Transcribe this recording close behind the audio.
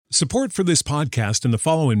Support for this podcast and the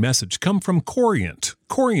following message come from Corient.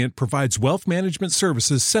 Corient provides wealth management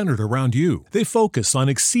services centered around you. They focus on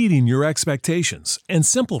exceeding your expectations and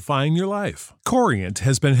simplifying your life. Corient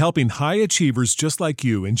has been helping high achievers just like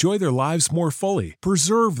you enjoy their lives more fully,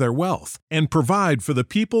 preserve their wealth, and provide for the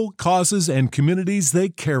people, causes, and communities they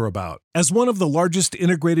care about. As one of the largest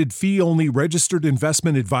integrated fee-only registered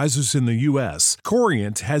investment advisors in the U.S.,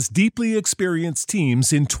 Corient has deeply experienced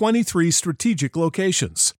teams in 23 strategic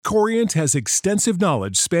locations. Corient has extensive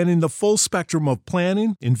knowledge spanning the full spectrum of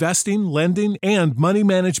planning, investing, lending, and money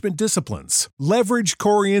management disciplines. Leverage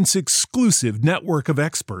Corient's exclusive network of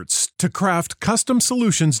experts to craft custom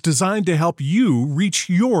solutions designed to help you reach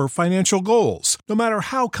your financial goals, no matter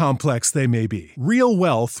how complex they may be. Real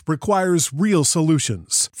wealth requires real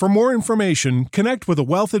solutions. For more information, connect with a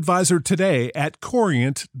wealth advisor today at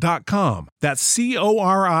Corient.com. That's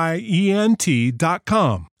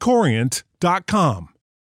Corient.com. Corient.com.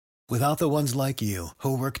 Without the ones like you,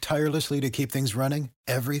 who work tirelessly to keep things running,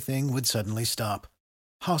 everything would suddenly stop.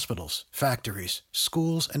 Hospitals, factories,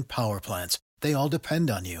 schools, and power plants, they all depend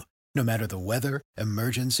on you. No matter the weather,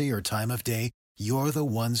 emergency, or time of day, you're the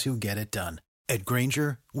ones who get it done. At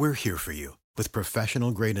Grainger, we're here for you with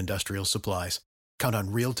professional-grade industrial supplies. Count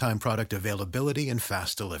on real-time product availability and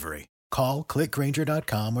fast delivery. Call, click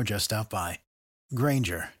Grainger.com, or just stop by.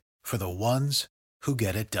 Grainger, for the ones who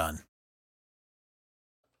get it done.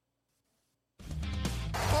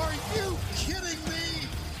 Are you kidding me?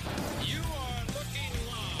 You are looking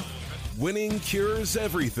live. Winning cures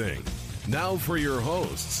everything. Now for your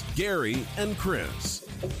hosts, Gary and Chris.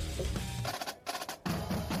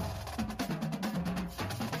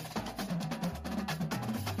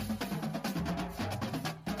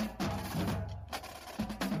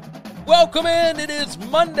 Welcome in. It is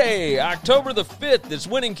Monday, October the 5th. It's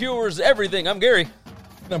Winning Cures Everything. I'm Gary.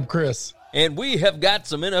 I'm Chris. And we have got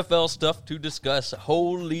some NFL stuff to discuss.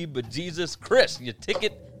 Holy bejesus. Chris, your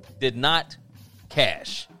ticket did not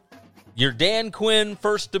cash. Your Dan Quinn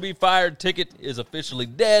first to be fired ticket is officially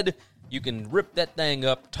dead. You can rip that thing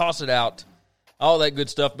up, toss it out, all that good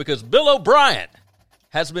stuff, because Bill O'Brien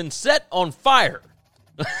has been set on fire.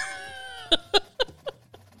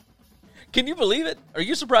 Can you believe it? Are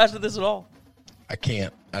you surprised at this at all? I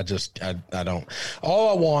can't. I don't. All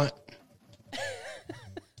I want.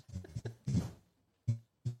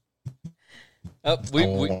 We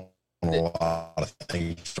want a lot of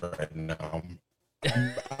things right now.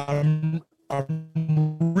 I'm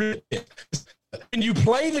really. When you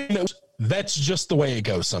play the, that's just the way it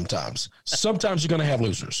goes sometimes. Sometimes you're going to have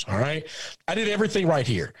losers, all right? I did everything right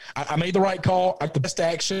here. I made the right call. I got the best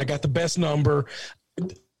action. I got the best number.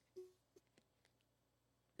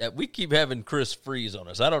 Yeah, we keep having Chris freeze on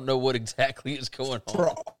us. I don't know what exactly is going on.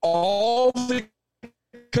 For all the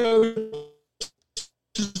coaches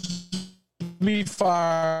be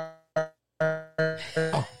fired.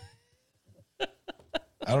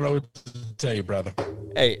 I don't know what to tell you, brother.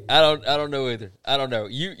 Hey, I don't know either. I don't know.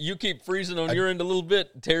 You keep freezing on your end a little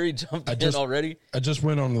bit. Terry jumped in already. I just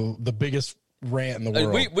went on the biggest rant in the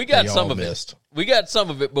world. We got some of it. We got some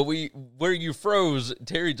of it, but where you froze,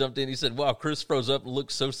 Terry jumped in. He said, "Wow, Chris froze up and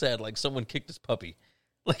looked so sad, like someone kicked his puppy."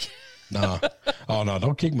 Like, no, oh no,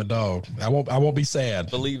 don't kick my dog. I won't be sad.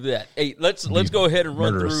 Believe that. Hey, let's go ahead and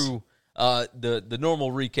run through the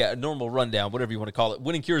normal recap, normal rundown, whatever you want to call it.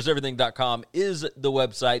 WinningCuresEverything.com is the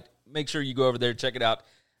website. Make sure you go over there, check it out.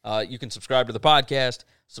 You can subscribe to the podcast,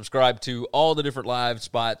 subscribe to all the different live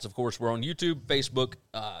spots. Of course, we're on YouTube, Facebook,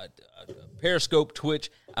 Periscope, Twitch.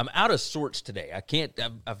 I'm out of sorts today. I can't.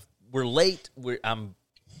 We're late. I'm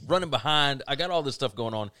running behind. I got all this stuff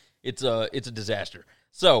going on. It's a disaster.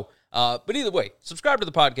 So, but either way, subscribe to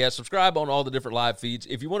the podcast. Subscribe on all the different live feeds.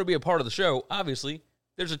 If you want to be a part of the show, obviously,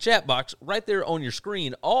 there's a chat box right there on your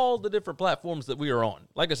screen. All the different platforms that we are on.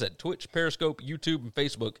 Like I said, Twitch, Periscope, YouTube, and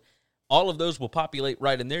Facebook. All of those will populate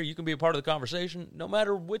right in there. You can be a part of the conversation no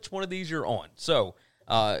matter which one of these you're on. So,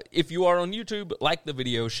 if you are on YouTube, like the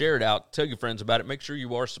video, share it out, tell your friends about it, make sure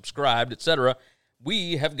you are subscribed, etc.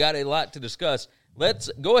 We have got a lot to discuss.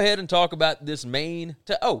 Let's go ahead and talk about this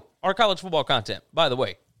our college football content. By the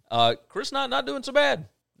way, Chris not doing so bad.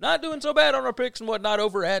 Not doing so bad on our picks and whatnot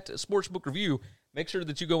over at Sportsbook Review. Make sure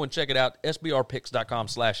that you go and check it out,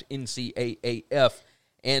 sbrpicks.com/NCAAF.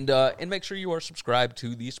 And make sure you are subscribed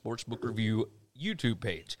to the Sportsbook Review YouTube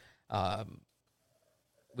page.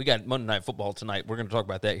 We got Monday Night Football tonight. We're going to talk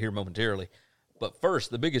about that here momentarily. But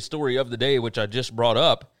first, the biggest story of the day, which I just brought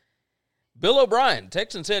up, Bill O'Brien,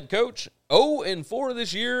 Texans head coach, 0-4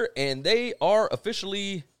 this year, and they are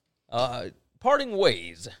officially parting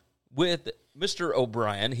ways with Mr.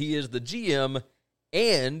 O'Brien. He is the GM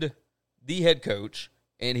and the head coach,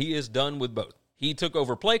 and he is done with both. He took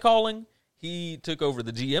over play calling. He took over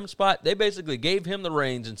the GM spot. They basically gave him the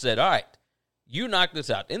reins and said, all right, you knock this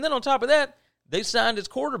out. And then on top of that, they signed his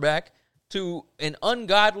quarterback to an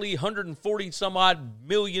ungodly $140-some-odd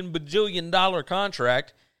million bajillion dollar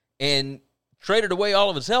contract and traded away all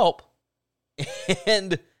of his help.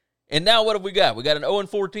 And now what have we got? We got an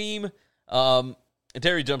 0-4 team. And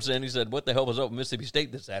Terry jumps in. He said, what the hell was up with Mississippi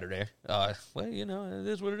State this Saturday? Well, it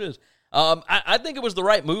is what it is. I think it was the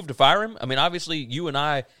right move to fire him. I mean, obviously, you and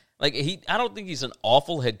I don't think he's an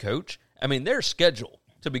awful head coach. I mean, their schedule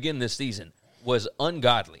to begin this season was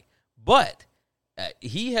ungodly. But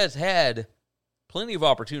he has had plenty of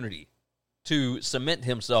opportunity to cement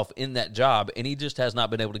himself in that job, and he just has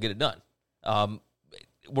not been able to get it done.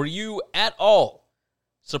 Were you at all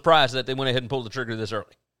surprised that they went ahead and pulled the trigger this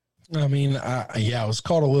early? I mean, I was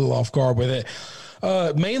caught a little off guard with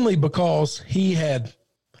it, mainly because he had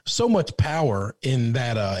so much power in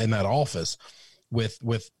that office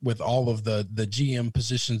with all of the GM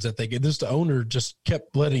positions that they get. The owner just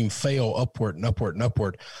kept letting him fail upward and upward and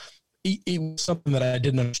upward. It was something that I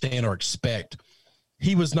didn't understand or expect.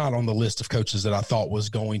 He was not on the list of coaches that I thought was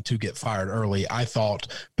going to get fired early. I thought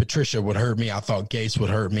Patricia would hurt me. I thought Gase would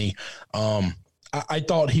hurt me. I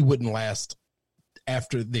thought he wouldn't last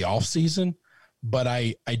after the offseason, but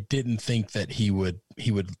I didn't think that he would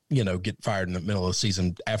get fired in the middle of the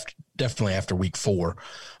season, definitely after week 4.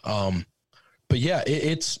 But yeah,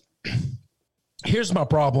 here's my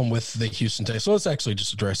problem with the Houston Texans. So let's actually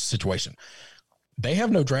just address the situation. They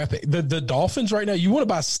have no draft pick. The Dolphins right now, you want to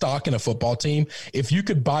buy stock in a football team. If you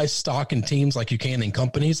could buy stock in teams like you can in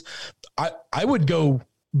companies, I would go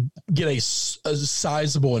get a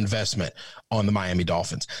sizable investment on the Miami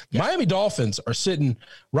Dolphins. Yeah. Miami Dolphins are sitting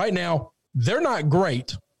right now. They're not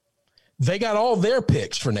great. They got all their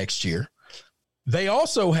picks for next year. They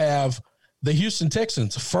also have the Houston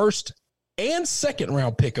Texans first and second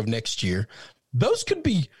round pick of next year. Those could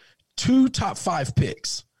be 2 top 5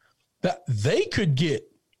 picks that they could get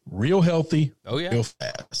real healthy, real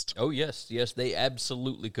fast. Oh, yes. Yes, they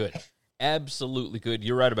absolutely could. Absolutely could.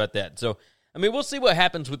 You're right about that. So, I mean, we'll see what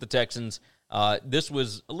happens with the Texans. This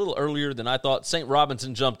was a little earlier than I thought. St.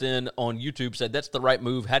 Robinson jumped in on YouTube, said, that's the right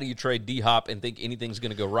move. How do you trade D-Hop and think anything's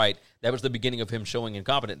going to go right? That was the beginning of him showing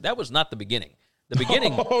incompetent. That was not the beginning. The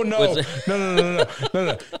beginning No.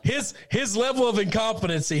 His level of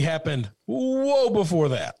incompetency happened before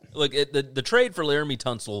that. Look, the trade for Laramie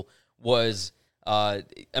Tunsil was,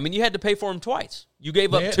 you had to pay for him twice. You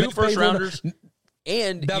gave up 2 first-rounders.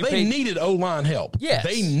 And now they needed O-line help. Yes.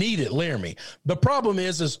 They needed Laramie. The problem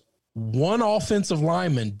is one offensive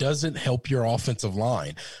lineman doesn't help your offensive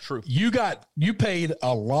line. True. You paid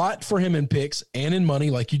a lot for him in picks and in money,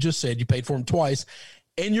 like you just said. You paid for him twice,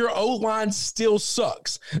 and your O-line still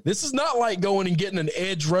sucks. This is not like going and getting an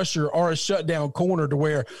edge rusher or a shutdown corner to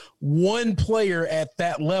where one player at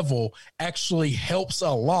that level actually helps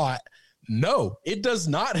a lot. No, it does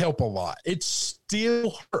not help a lot. It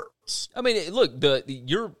still hurts. I mean, look,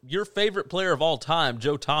 your favorite player of all time,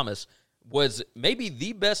 Joe Thomas, was maybe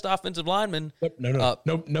the best offensive lineman.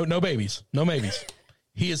 No babies.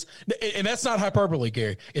 He is, and that's not hyperbole,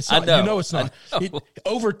 Gary. It's not. It's not.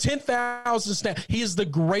 Over 10,000 snaps. He is the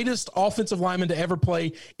greatest offensive lineman to ever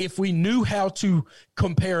play. If we knew how to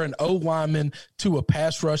compare an O lineman to a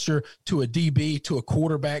pass rusher, to a DB, to a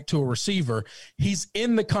quarterback, to a receiver, he's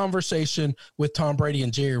in the conversation with Tom Brady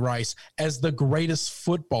and Jerry Rice as the greatest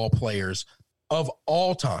football players of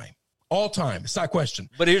all time. All time. It's not a question.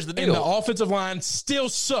 But here's the deal. And the offensive line still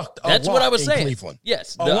sucked a That's lot what I was in saying. Cleveland.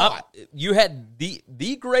 Yes. A lot. You had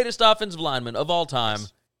the greatest offensive lineman of all time,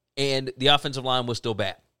 and the offensive line was still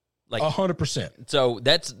bad. Like 100%. So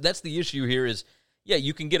that's the issue here is,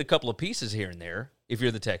 you can get a couple of pieces here and there if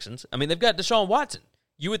you're the Texans. I mean, they've got Deshaun Watson.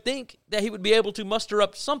 You would think that he would be able to muster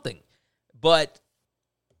up something. But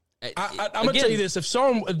I'm going to tell you this. If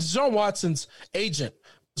Deshaun Watson's agent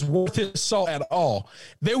is worth his salt at all,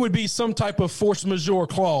 there would be some type of force majeure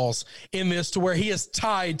clause in this to where he is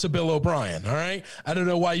tied to Bill O'Brien, all right? I don't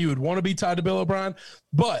know why you would want to be tied to Bill O'Brien,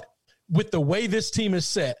 but with the way this team is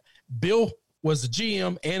set, Bill was the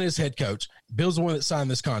GM and his head coach. Bill's the one that signed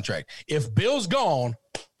this contract. If Bill's gone,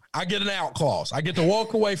 I get an out clause. I get to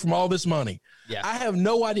walk away from all this money. Yeah. I have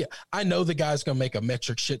no idea. I know the guy's going to make a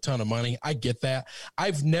metric shit ton of money. I get that.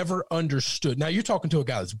 I've never understood. Now you're talking to a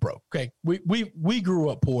guy that's broke. Okay. We grew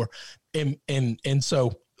up poor and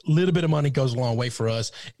so a little bit of money goes a long way for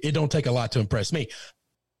us. It don't take a lot to impress me.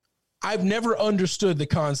 I've never understood the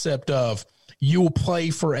concept of you will play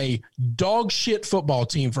for a dog shit football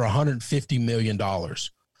team for $150 million.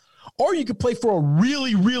 or you could play for a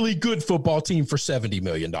really, really good football team for $70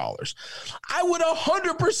 million. I would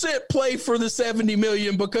 100% play for the $70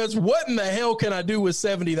 million, because what in the hell can I do with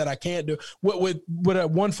 70 that I can't do with a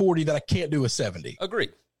 140 that I can't do with 70?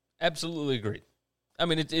 Agreed. Absolutely agreed. I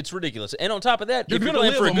mean, it's ridiculous. And on top of that, you're going to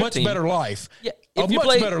live a much better life. Yeah,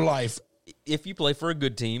 better life. If you play for a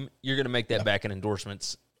good team, you're going to make that back in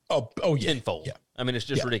endorsements. Oh yeah. Tenfold. Yeah. I mean, it's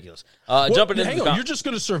just ridiculous. Jumping in, you're just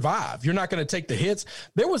going to survive. You're not going to take the hits.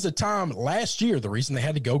 There was a time last year, the reason they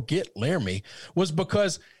had to go get Laramie was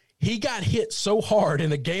because he got hit so hard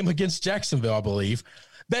in a game against Jacksonville, I believe,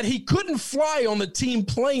 that he couldn't fly on the team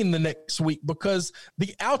plane the next week because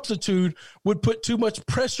the altitude would put too much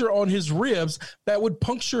pressure on his ribs that would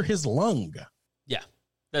puncture his lung. Yeah.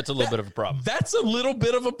 That's a little bit of a problem. That's a little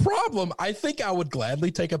bit of a problem. I think I would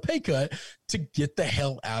gladly take a pay cut to get the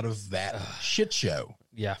hell out of that shit show.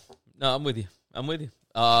 Yeah. No, I'm with you.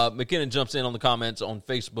 McKinnon jumps in on the comments on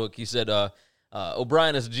Facebook. He said,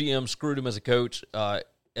 O'Brien as a GM screwed him as a coach.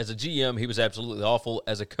 As a GM, he was absolutely awful.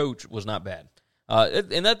 As a coach, was not bad.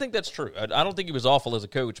 And I think that's true. I don't think he was awful as a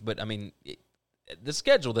coach, but, I mean, the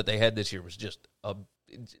schedule that they had this year was just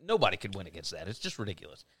nobody could win against that. It's just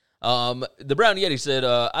ridiculous. The Brown Yeti said,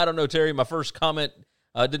 I don't know, Terry, my first comment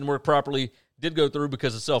didn't work properly, did go through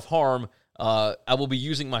because of self-harm. I will be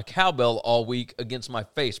using my cowbell all week against my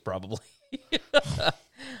face, probably.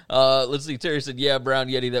 Let's see. Terry said, yeah, Brown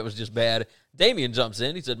Yeti, that was just bad. Damian jumps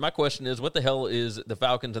in. He said, my question is, what the hell is the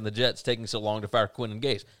Falcons and the Jets taking so long to fire Quinn and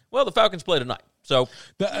Gase? Well, the Falcons play tonight, so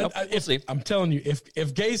we'll see. I'm telling you,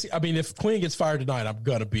 if Gase, I mean, if Quinn gets fired tonight, I'm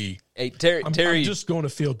going to be Terry, I'm just going to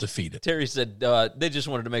feel defeated. Terry said they just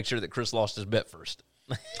wanted to make sure that Chris lost his bet first.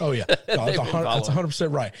 Oh, yeah. No, that's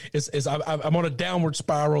 100% right. I'm on a downward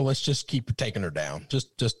spiral. Let's just keep taking her down.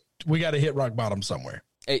 Just we got to hit rock bottom somewhere.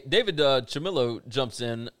 Hey, David Chamillo jumps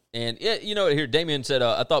in, and you know, here Damian said,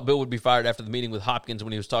 I thought Bill would be fired after the meeting with Hopkins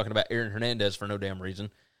when he was talking about Aaron Hernandez for no damn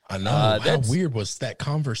reason. I know. How weird was that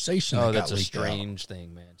conversation? That's a strange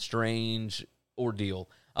thing, man. Strange ordeal.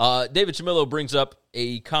 David Chamillo brings up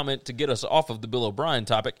a comment to get us off of the Bill O'Brien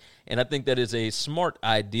topic, and I think that is a smart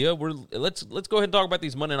idea. Let's go ahead and talk about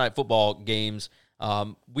these Monday Night Football games.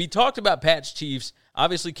 We talked about Pats Chiefs.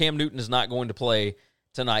 Obviously, Cam Newton is not going to play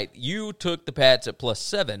tonight. You took the Pats at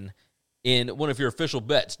 +7 in one of your official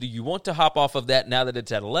bets. Do you want to hop off of that now that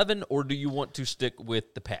it's at 11, or do you want to stick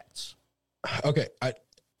with the Pats? Okay,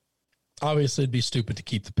 obviously it'd be stupid to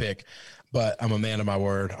keep the pick, but I'm a man of my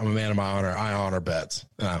word. I'm a man of my honor. I honor bets.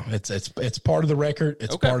 It's part of the record.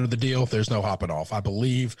 It's part of the deal. There's no hopping off. I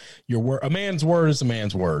believe your word. A man's word is a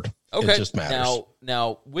man's word. Okay. It just matters.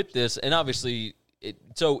 Now with this, and obviously,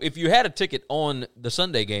 so if you had a ticket on the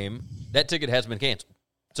Sunday game, that ticket has been canceled.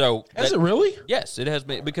 So has it really? Yes, it has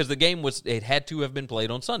been, because the game it had to have been played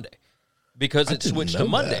on Sunday because it switched to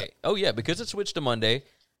Monday. Oh yeah, because it switched to Monday.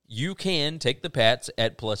 You can take the Pats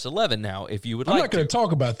at +11 now if you would like to. I'm not going to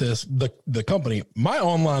talk about this. The company, my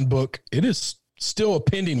online book, it is still a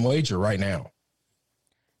pending wager right now.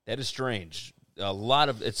 That is strange. A lot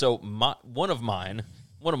of it. So one of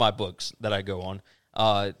my books that I go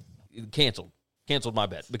on, canceled my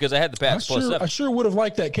bet because I had the Pats +7. I sure would have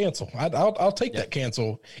liked that cancel. I'll take that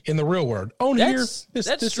cancel in the real world. This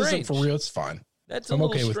isn't for real. It's fine. I'm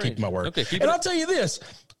okay with keeping my word. Okay, I'll tell you this.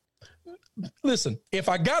 Listen, if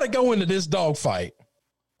I got to go into this dogfight,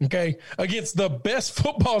 okay, against the best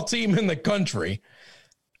football team in the country,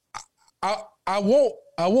 I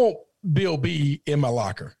won't Bill B in my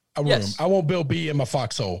locker. I won't Bill B in my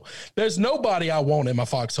foxhole. There's nobody I want in my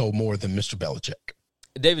foxhole more than Mr. Belichick.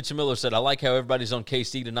 David Chamiller said, I like how everybody's on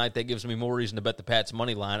KC tonight. That gives me more reason to bet the Pats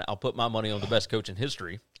money line. I'll put my money on the best coach in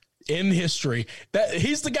history. In history.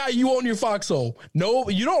 He's the guy you want in your foxhole. No,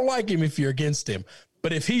 you don't like him if you're against him.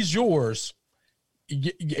 But if he's yours,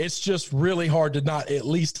 it's just really hard to not at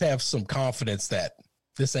least have some confidence that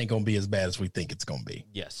this ain't going to be as bad as we think it's going to be.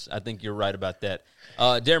 Yes, I think you're right about that.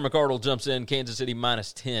 Darren McArdle jumps in, Kansas City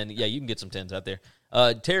 -10. Yeah, you can get some 10s out there.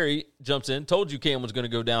 Terry jumps in, told you Cam was going to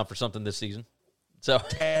go down for something this season. So,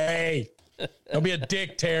 hey, don't be a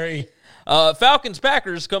dick, Terry.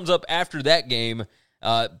 Falcons-Packers comes up after that game.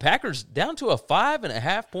 Packers down to a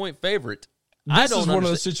 5.5-point favorite. This is one of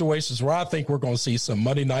those situations where I think we're going to see some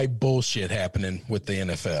Monday night bullshit happening with the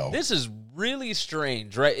NFL. This is really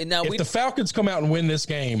strange, right? And now if the Falcons come out and win this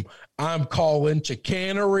game, I'm calling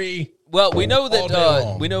chicanery. Well, we know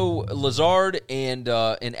that we know Lazard and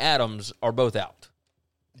Adams are both out.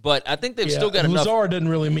 But I think they've still got enough. Lazard doesn't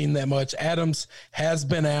really mean that much. Adams has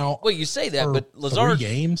been out. Well, you say that, but Lazard 3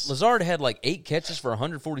 games. Lazard had like 8 catches for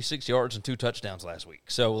 146 yards and 2 touchdowns last week.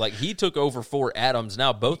 So, like, he took over for Adams.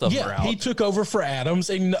 Now both of them are out. He took over for Adams,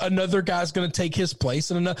 and another guy's going to take his place.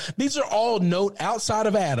 And these are all outside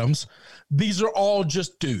of Adams. These are all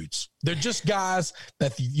just dudes. They're just guys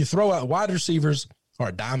that you throw out. Wide receivers are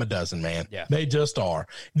a dime a dozen, man. Yeah. They just are.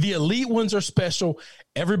 The elite ones are special.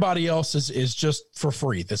 Everybody else is just for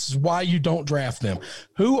free. This is why you don't draft them.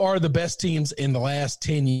 Who are the best teams in the last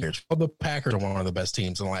 10 years? Well, the Packers are one of the best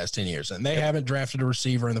teams in the last 10 years, and they haven't drafted a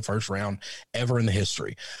receiver in the first round ever in the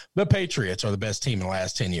history. The Patriots are the best team in the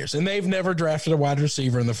last 10 years, and they've never drafted a wide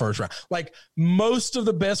receiver in the first round. Like, most of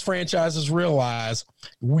the best franchises realize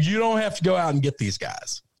you don't have to go out and get these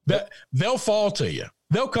guys. They'll fall to you.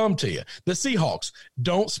 They'll come to you. The Seahawks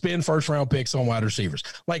don't spend first-round picks on wide receivers.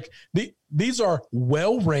 Like, these are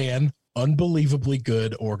well-ran, unbelievably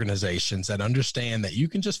good organizations that understand that you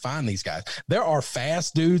can just find these guys. There are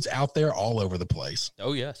fast dudes out there all over the place.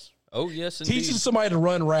 Oh, yes. Oh, yes, indeed. Teaching somebody to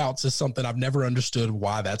run routes is something I've never understood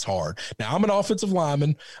why that's hard. Now, I'm an offensive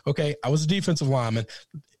lineman. Okay, I was a defensive lineman.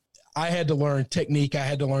 I had to learn technique. I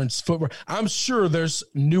had to learn footwork. I'm sure there's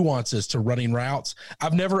nuances to running routes.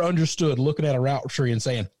 I've never understood looking at a route tree and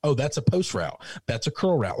saying, oh, that's a post route. That's a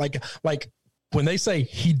curl route. Like when they say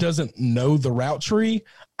he doesn't know the route tree,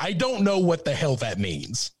 I don't know what the hell that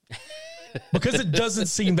means because it doesn't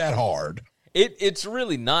seem that hard. It's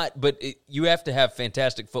really not, but you have to have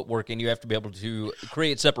fantastic footwork and you have to be able to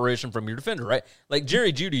create separation from your defender, right? Like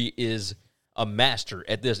Jerry Jeudy is a master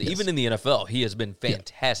at this. Yes. Even in the NFL, he has been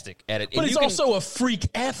fantastic at it. But he's also a freak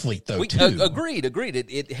athlete, though, too. Agreed.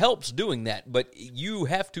 It helps doing that, but you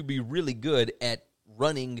have to be really good at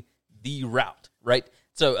running the route, right?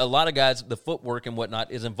 So a lot of guys, the footwork and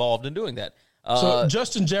whatnot is involved in doing that. So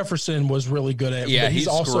Justin Jefferson was really good at it. Yeah, but he's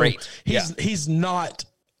also great. He's not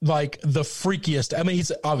like the freakiest. I mean,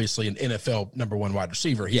 he's obviously an NFL number 1 wide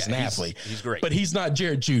receiver. He's an athlete. He's great. But he's not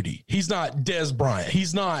Jared Jeudy. He's not Dez Bryant.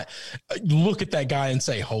 He's not look at that guy and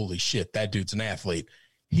say, holy shit, that dude's an athlete.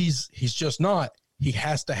 He's just not. He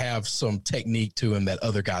has to have some technique to him that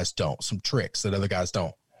other guys don't, some tricks that other guys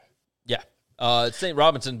don't. Yeah. St.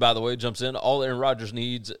 Robinson, by the way, jumps in. All Aaron Rodgers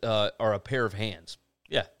needs are a pair of hands.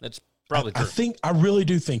 Yeah, that's probably true. I really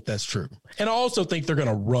do think that's true. And I also think they're going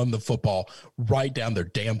to run the football right down their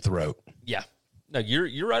damn throat. Yeah. No,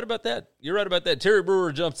 you're right about that. You're right about that. Terry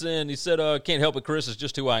Brewer jumps in. He said, can't help it, Chris. It's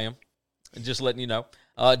just who I am. And just letting you know.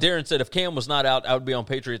 Darren said, if Cam was not out, I would be on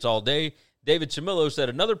Patriots all day. David Chamillo said,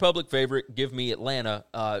 another public favorite, give me Atlanta.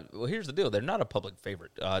 Well, here's the deal. They're not a public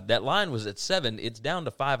favorite. That line was at 7. It's down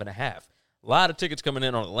to 5.5. A lot of tickets coming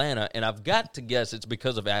in on Atlanta, and I've got to guess it's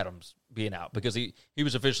because of Adams being out, because he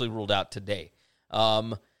was officially ruled out today.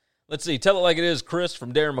 Let's see. Tell it like it is, Chris,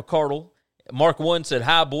 from Darren McCardle. Mark 1 said,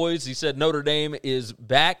 hi, boys. He said Notre Dame is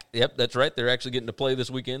back. Yep, that's right. They're actually getting to play this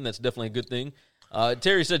weekend. That's definitely a good thing.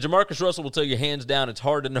 Terry said, Jamarcus Russell will tell you hands down it's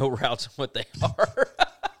hard to know routes and what they are.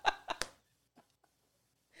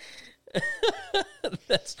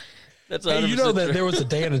 That's 100% you know that true. there was a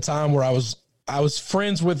day at a time where I was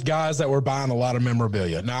friends with guys that were buying a lot of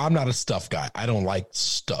memorabilia. Now, I'm not a stuff guy. I don't like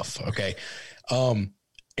stuff, okay?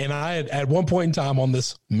 And I had, at one point in time on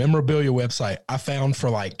this memorabilia website, I found for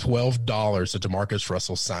like $12 a DeMarcus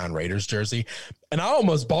Russell signed Raiders jersey. And I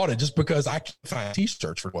almost bought it just because I can find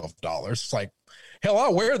T-shirts for $12. It's like, hell,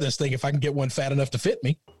 I'll wear this thing if I can get one fat enough to fit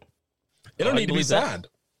me. It don't need to be signed.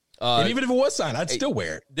 And even if it was signed, I'd still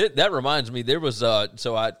wear it. That reminds me, there was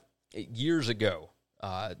years ago,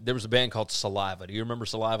 there was a band called Saliva. Do you remember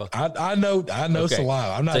Saliva? I know okay.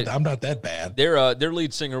 Saliva. I'm not that bad. Their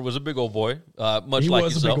lead singer was a big old boy, much he like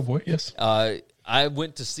was yourself. A big old boy, yes. I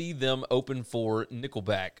went to see them open for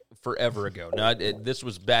Nickelback forever ago. Now, this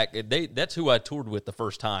was back. That's who I toured with the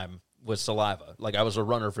first time, was Saliva. Like, I was a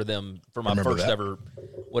runner for them for my first ever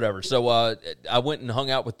whatever. So I went and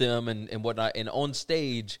hung out with them and whatnot. And on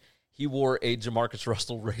stage, he wore a Jamarcus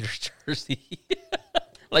Russell Raiders jersey,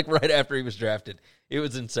 like right after he was drafted. It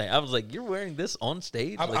was insane. I was like, "You're wearing this on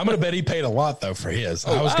stage?" I'm going to bet he paid a lot though for his.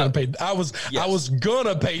 I was going to pay. I was going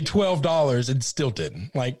to pay $12 and still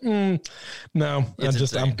didn't. Like, no,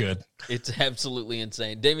 I'm good. It's absolutely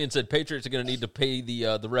insane. Damian said Patriots are going to need to pay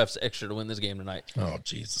the refs extra to win this game tonight. Oh,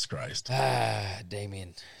 Jesus Christ!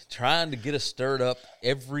 Damian, trying to get us stirred up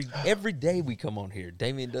every day we come on here.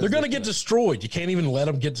 Damian does. They're going to get destroyed. You can't even let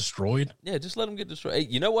them get destroyed. Yeah, just let them get destroyed. Hey,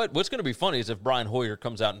 you know what? What's going to be funny is if Brian Hoyer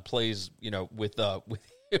comes out and plays,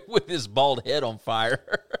 with his bald head on fire.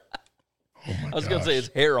 I was going to say his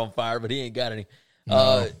hair on fire, but he ain't got any.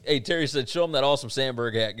 Hey, Terry said, show him that awesome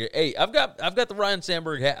Sandberg hat. Hey, I've got the Ryan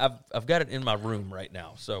Sandberg hat. I've got it in my room right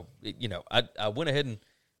now. So, I went ahead and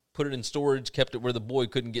put it in storage, kept it where the boy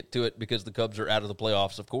couldn't get to it because the Cubs are out of the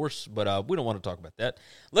playoffs, of course. But we don't want to talk about that.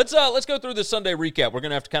 Let's go through this Sunday recap. We're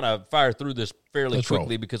going to have to kind of fire through this fairly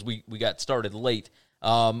quickly because we got started late.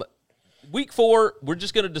 Week 4, we're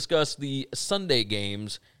just going to discuss the Sunday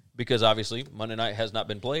games because obviously Monday night has not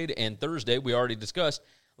been played, and Thursday we already discussed.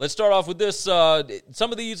 Let's start off with this.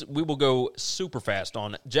 Some of these we will go super fast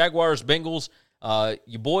on. Jaguars, Bengals.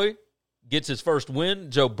 Your boy gets his first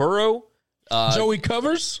win. Joe Burrow. Joey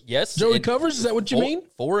covers? Yes. Joey covers? Is that what you mean?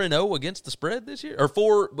 4-0 against the spread this year? Or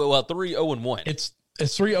 3-0-1. It's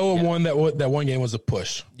 3-0-1. That one game was a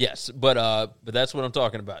push. Yes, but that's what I'm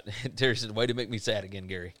talking about. Terry said, way to make me sad again,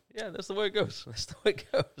 Gary. Yeah, that's the way it goes. Look,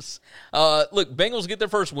 Bengals get their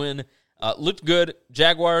first win. Looked good.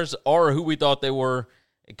 Jaguars are who we thought they were.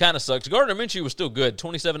 It kind of sucks. Gardner Minshew was still good.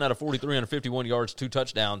 27 out of 40, 351 yards, 2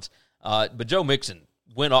 touchdowns. But Joe Mixon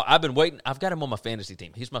went off. I've been waiting. I've got him on my fantasy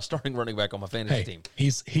team. He's my starting running back on my fantasy team.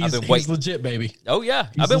 He's legit, baby. Oh, yeah.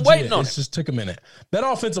 I've been waiting on him. It just took a minute. That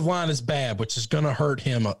offensive line is bad, which is going to hurt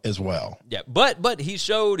him as well. Yeah, but he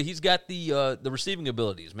showed he's got the receiving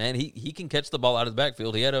abilities, man. He can catch the ball out of the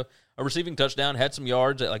backfield. He had a receiving touchdown, had some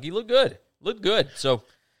yards. Like, he looked good. So,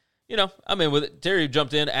 with it, Terry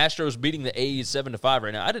jumped in. Astros beating the A's 7-5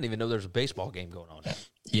 right now. I didn't even know there was a baseball game going on.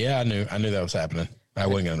 Yeah, I knew that was happening. I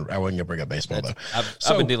wasn't gonna bring up baseball though.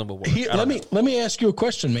 I've been dealing with work. Let me ask you a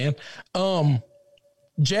question, man.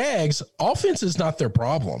 Jags offense is not their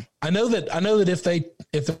problem. I know that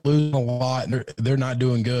if they're losing a lot and they're not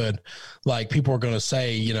doing good, like people are going to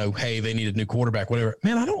say, hey, they need a new quarterback, whatever.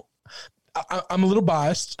 Man, I'm a little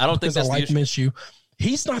biased. I don't think that's I like Minshew.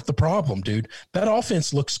 He's not the problem, dude. That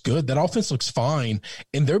offense looks good. That offense looks fine,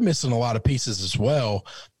 and they're missing a lot of pieces as well.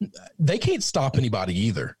 They can't stop anybody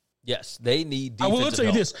either. Yes, they need defensive I will tell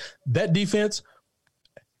you this. That defense,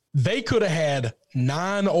 they could have had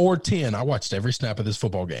 9 or 10. I watched every snap of this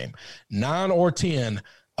football game. 9 or 10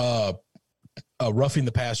 roughing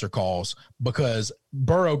the passer calls because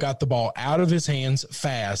Burrow got the ball out of his hands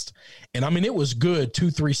fast. And, it was good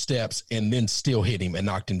 2-3 steps and then still hit him and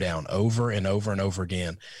knocked him down over and over and over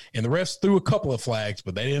again. And the refs threw a couple of flags,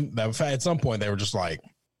 but they didn't. At some point, they were just like,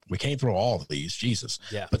 we can't throw all of these, Jesus.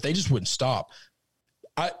 Yeah. But they just wouldn't stop.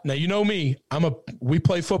 Now you know me. We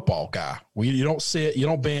play football guy. You don't sit, you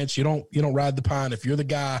don't bench, you don't ride the pine. If you're the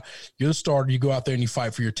guy, you're the starter. You go out there and you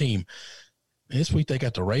fight for your team. This week they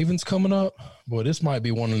got the Ravens coming up. Boy, this might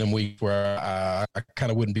be one of them weeks where I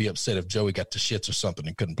kind of wouldn't be upset if Joey got the shits or something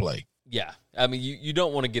and couldn't play. Yeah, you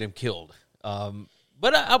don't want to get him killed.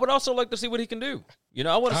 But I would also like to see what he can do.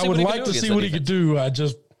 I would like to see what he could do.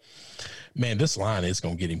 Man, this line is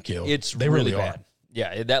going to get him killed. They really bad. Are.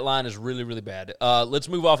 Yeah, that line is really, really bad. Let's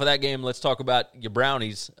move off of that game. Let's talk about your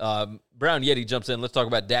Brownies. Brown Yeti jumps in. Let's talk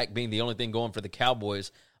about Dak being the only thing going for the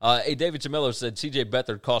Cowboys. Hey, David Chamello said, C.J.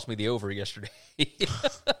 Beathard cost me the over yesterday.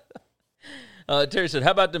 Terry said,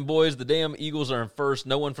 how about them boys? The damn Eagles are in first.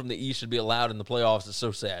 No one from the East should be allowed in the playoffs. It's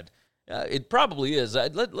so sad. It probably is.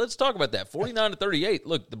 Let's talk about that. 49-38.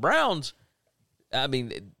 Look, the Browns,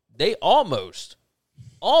 they almost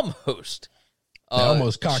cocked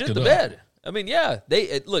shit it the up. bed.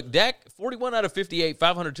 Look, Dak, 41 out of 58,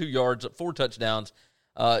 502 yards, 4 touchdowns.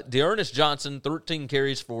 Dearness Johnson, 13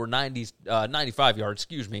 carries for 95 yards,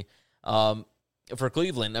 for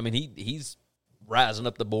Cleveland. He's rising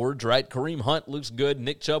up the boards, right? Kareem Hunt looks good.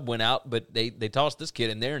 Nick Chubb went out, but they tossed this kid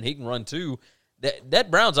in there, and he can run too. That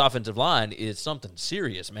Browns offensive line is something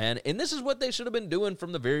serious, man. And this is what they should have been doing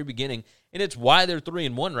from the very beginning, and it's why they're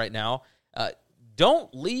 3-1 right now. Don't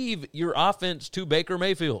leave your offense to Baker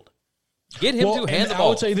Mayfield. Get him to hand the ball. I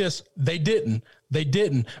would say this. They didn't.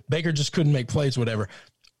 Baker just couldn't make plays, whatever.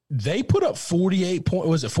 They put up 48 points.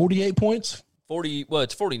 Was it 48 points? 40. Well,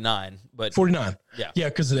 it's 49. But 49. Yeah. Yeah,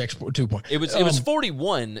 because of the extra 2 points. It was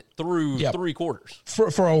 41 through 3 quarters.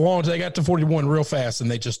 For a long time. They got to 41 real fast, and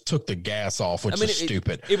they just took the gas off, which is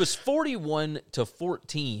stupid. It was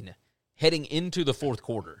 41-14 heading into the fourth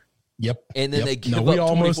quarter. Yep. And then they give up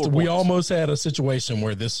 24 points. We almost had a situation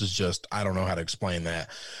where this is just, I don't know how to explain that.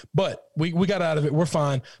 But we got out of it. We're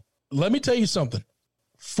fine. Let me tell you something.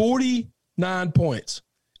 49 points.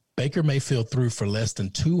 Baker Mayfield threw for less than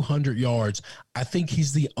 200 yards. I think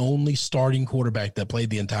he's the only starting quarterback that played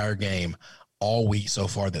the entire game all week so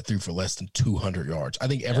far that threw for less than 200 yards. I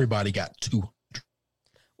think everybody got 200.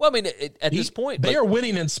 Well, at this point. They are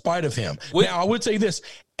winning in spite of him. Now, I would say this.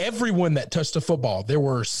 Everyone that touched the football, there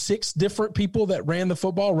were 6 different people that ran the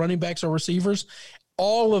football, running backs or receivers.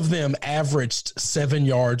 all of them averaged 7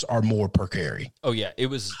 yards or more per carry. Oh yeah, it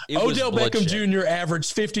was Odell Beckham bloodshed. Jr.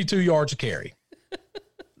 averaged 52 yards a carry.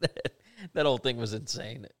 That whole thing was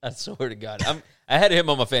insane. I swear to God. I had him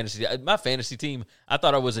on my fantasy team. I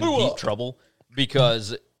thought I was in deep trouble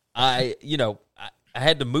because I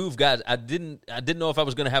had to move guys. I didn't know if I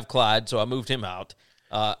was going to have Clyde, so I moved him out.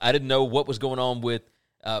 I didn't know what was going on with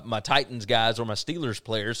my Titans guys or my Steelers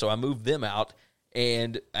players, so I moved them out,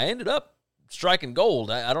 and I ended up striking gold.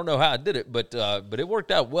 I don't know how I did it, but it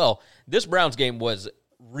worked out well. This Browns game was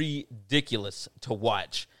ridiculous to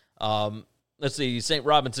watch. Let's see. St.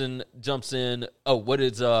 Robinson jumps in. Oh, what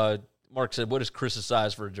is Mark said? What is Chris's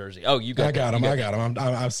size for a jersey? Oh, you got. I got him.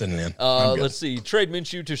 I'm sending in. Let's see. Trade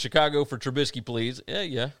Minshew to Chicago for Trubisky, please.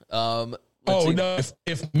 Yeah. No!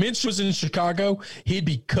 If Minshew was in Chicago, he'd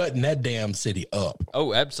be cutting that damn city up.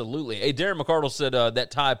 Oh, absolutely. Hey, Darren McCardle said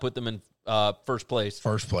that tie put them in first place.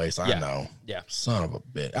 First place. I know. Yeah. Son of a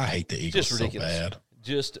bitch. I hate the Eagles so bad.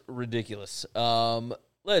 Just ridiculous.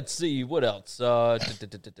 Let's see, what else? A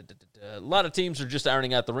lot of teams are just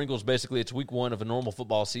ironing out the wrinkles. Basically, it's week 1 of a normal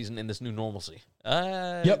football season in this new normalcy.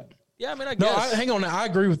 Yep. Yeah, I mean, I guess. Hang on. I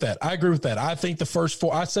agree with that. I think the first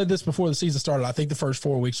 4 – I said this before the season started. I think the first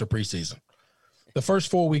 4 weeks are preseason. The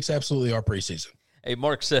first 4 weeks absolutely are preseason. Hey,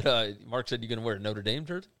 Mark said you're going to wear a Notre Dame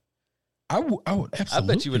jersey? I would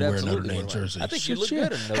absolutely bet you would wear absolutely a Notre Dame jersey. I think you look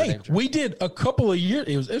good in a Notre Dame jersey. We did a couple of years.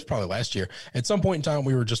 It was probably last year. At some point in time,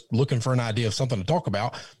 we were just looking for an idea of something to talk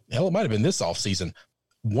about. Hell, it might have been this offseason.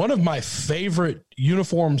 One of my favorite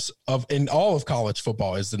uniforms in all of college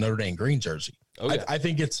football is the Notre Dame green jersey. Oh, yeah. I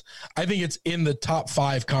think it's in the top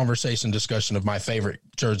 5 conversation discussion of my favorite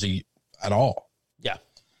jersey at all. Yeah.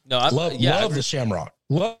 No, I love the Shamrock.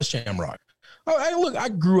 Love the Shamrock. I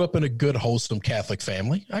grew up in a good, wholesome Catholic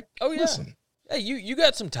family. Listen. Hey, you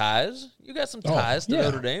got some ties. You got some ties to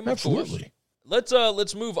Notre Dame, of absolutely. Course.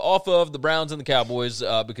 Let's move off of the Browns and the Cowboys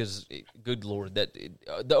because, good Lord, that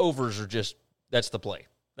the overs are just that's the play.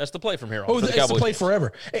 That's the play from here on. Oh, that's the play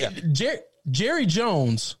forever. Yeah. Hey, Jerry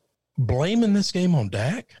Jones blaming this game on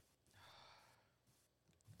Dak.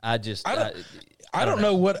 I don't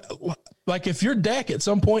know what. Like, if you're Dak at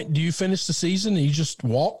some point, do you finish the season and you just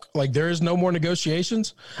walk? Like, there is no more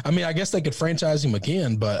negotiations? I mean, I guess they could franchise him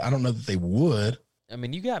again, but I don't know that they would. I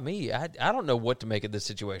mean, you got me. I don't know what to make of this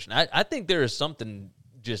situation. I think there is something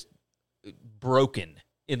just broken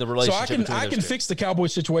in the relationship. So I can fix the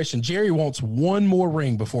Cowboys situation. Jerry wants one more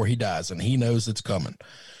ring before he dies, and he knows it's coming.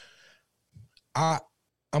 I'm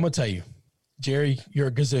going to tell you. Jerry, you're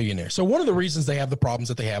a gazillionaire. So one of the reasons they have the problems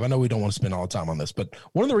that they have, I know we don't want to spend all the time on this, but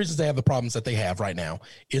one of the reasons they have the problems that they have right now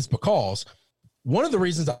is because one of the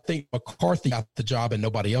reasons I think McCarthy got the job and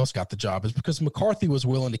nobody else got the job is because McCarthy was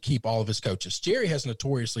willing to keep all of his coaches. Jerry has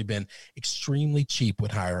notoriously been extremely cheap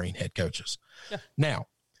with hiring head coaches. Yeah. Now,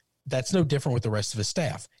 that's no different with the rest of his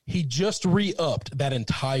staff. He just re-upped that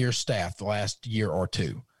entire staff the last year or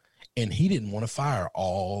two. And he didn't want to fire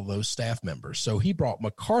all those staff members. So he brought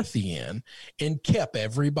McCarthy in and kept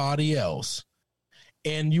everybody else.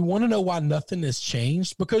 And you want to know why nothing has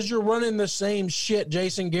changed? Because you're running the same shit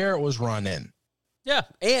Jason Garrett was running. Yeah,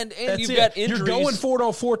 and you've got injuries. You're going for it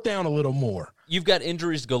on 4th down a little more. You've got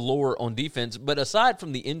injuries galore on defense. But aside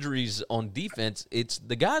from the injuries on defense, it's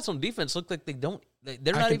the guys on defense look like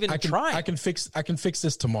they're not even trying. I can fix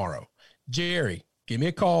this tomorrow. Jerry, give me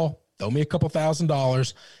a call. Throw me a couple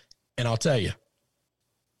 $1,000. And I'll tell you,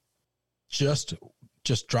 just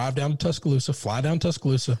drive down to Tuscaloosa, fly down to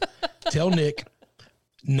Tuscaloosa, tell Nick,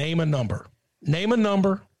 name a number,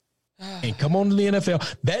 and come on to the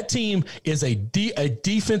NFL. That team is a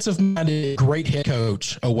defensive-minded, great head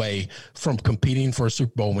coach away from competing for a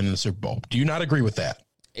Super Bowl, winning the Super Bowl. Do you not agree with that?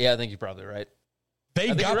 Yeah, I think you're probably right.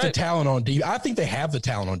 They got the talent on defense. I think they have the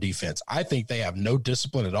talent on defense. I think they have no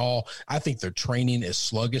discipline at all. I think their training is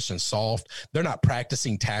sluggish and soft. They're not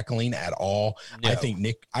practicing tackling at all. No.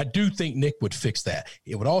 I do think Nick would fix that.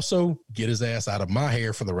 It would also get his ass out of my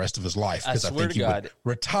hair for the rest of his life because I think he would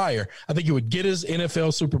retire. I think he would get his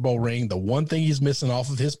NFL Super Bowl ring, the one thing he's missing off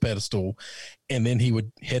of his pedestal, and then he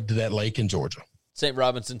would head to that lake in Georgia. St.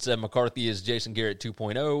 Robinson said McCarthy is Jason Garrett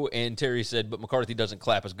 2.0, and Terry said, but McCarthy doesn't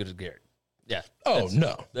clap as good as Garrett. Yeah.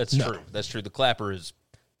 That's true. That's true. The clapper is.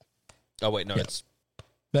 Oh wait, no, it's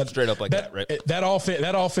straight up like that, right? That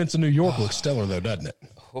offense in New York looks stellar, though, doesn't it?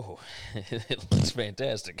 Oh, it looks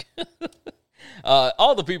fantastic.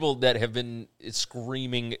 All the people that have been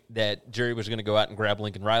screaming that Jerry was going to go out and grab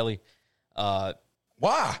Lincoln Riley.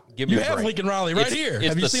 Why? Give me you have Lincoln Riley right here.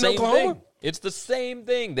 Have you seen Oklahoma? It's the same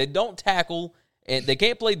thing. They don't tackle, and they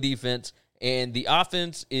can't play defense, and the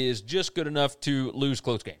offense is just good enough to lose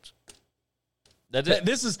close games. That's it.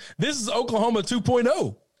 This is Oklahoma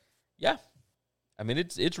 2.0. Yeah. I mean,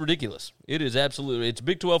 it's ridiculous. It is absolutely. It's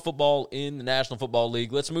Big 12 football in the National Football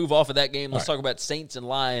League. Let's move off of that game. Let's talk about Saints and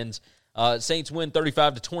Lions. Saints win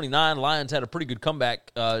 35-29. Lions had a pretty good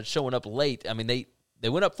comeback showing up late. I mean, they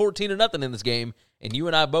went up 14-0 in this game, and you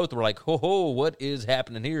and I both were like, ho, what is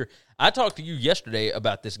happening here? I talked to you yesterday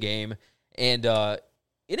about this game, and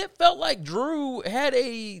it felt like Drew had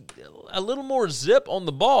a little more zip on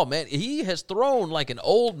the ball, man. He has thrown like an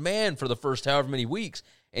old man for the first however many weeks,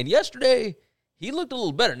 and yesterday he looked a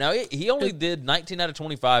little better. Now, he only did 19 out of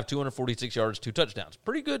 25, 246 yards, 2 touchdowns.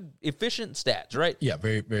 Pretty good, efficient stats, right? Yeah,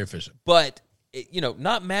 very, very efficient. But,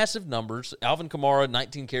 not massive numbers. Alvin Kamara,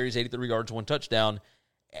 19 carries, 83 yards, 1 touchdown.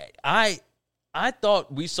 I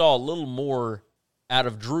thought we saw a little more out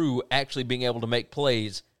of Drew actually being able to make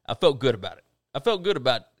plays. I felt good about it. I felt good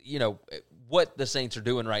about, what the Saints are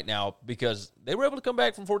doing right now because they were able to come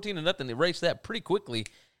back from 14-0, erase that pretty quickly,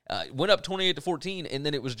 went up 28-14, and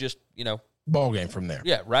then it was just, ball game from there.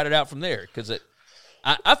 Yeah, ride it out from there because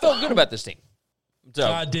I felt good about this team.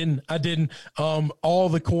 So I didn't. All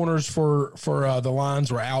the corners for the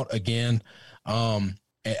Lions were out again.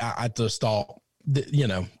 I just thought,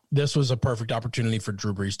 this was a perfect opportunity for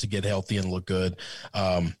Drew Brees to get healthy and look good.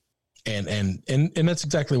 And that's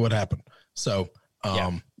exactly what happened. So,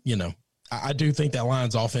 I do think that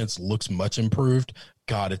Lions offense looks much improved.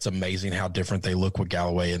 God, it's amazing how different they look with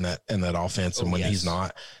Galloway in that offense and when he's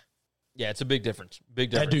not. Yeah, it's a big difference.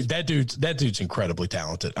 Big difference. That dude's incredibly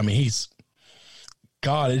talented. I mean,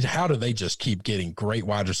 how do they just keep getting great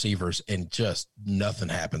wide receivers and just nothing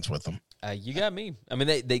happens with them? You got me. I mean,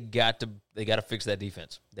 they got to fix that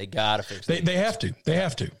defense. They got to fix that. They have to. They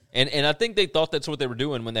have to. And I think they thought that's what they were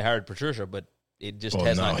doing when they hired Patricia, but it just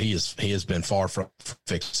has not. He has been far from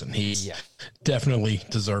fixing. He's definitely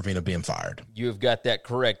deserving of being fired. You have got that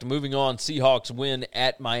correct. Moving on, Seahawks win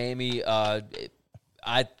at Miami.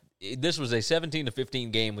 This was a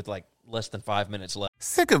 17-15 game with like less than 5 minutes left.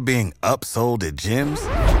 Sick of being upsold at gyms?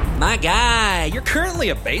 My guy, you're currently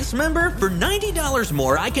a base member? For $90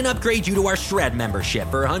 more, I can upgrade you to our Shred membership.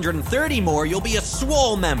 For $130 more, you'll be a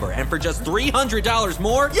Swole member. And for just $300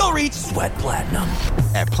 more, you'll reach Sweat Platinum.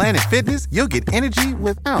 At Planet Fitness, you'll get energy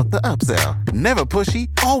without the upsell. Never pushy,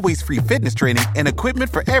 always free fitness training and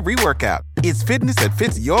equipment for every workout. It's fitness that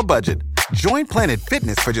fits your budget. Join Planet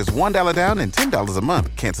Fitness for just $1 down and $10 a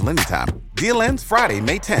month. Cancel anytime. Deal ends Friday,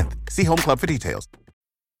 May 10th. See Home Club for details.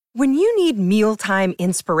 When you need mealtime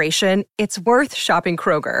inspiration, it's worth shopping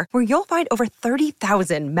Kroger, where you'll find over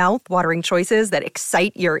 30,000 mouth-watering choices that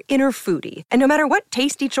excite your inner foodie. And no matter what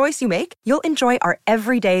tasty choice you make, you'll enjoy our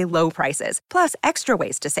everyday low prices, plus extra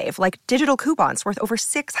ways to save, like digital coupons worth over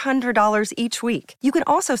 $600 each week. You can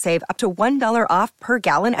also save up to $1 off per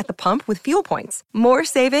gallon at the pump with fuel points. More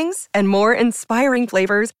savings and more inspiring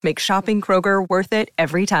flavors make shopping Kroger worth it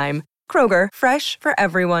every time. Kroger, fresh for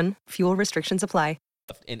everyone. Fuel restrictions apply.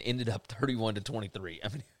 And ended up 31-23. I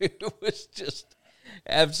mean, it was just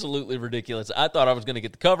absolutely ridiculous. I thought I was going to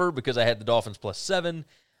get the cover because I had the Dolphins +7,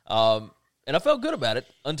 and I felt good about it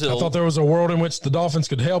until I thought there was a world in which the Dolphins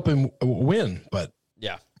could help him win, but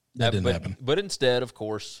that didn't happen. But instead, of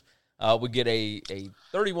course, we get a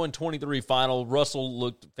 31-23 final. Russell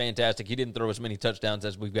looked fantastic. He didn't throw as many touchdowns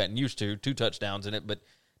as we've gotten used to, 2 touchdowns in it, but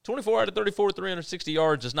 24 out of 34, 360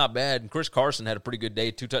 yards is not bad. And Chris Carson had a pretty good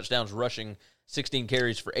day, 2 touchdowns rushing, 16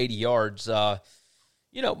 carries for 80 yards.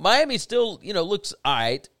 Miami still, looks all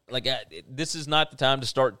right. Like, this is not the time to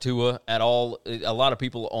start Tua at all. A lot of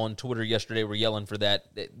people on Twitter yesterday were yelling for that.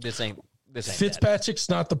 This ain't Fitzpatrick's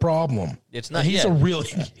not the problem. It's not. He's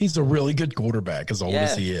a really good quarterback, as old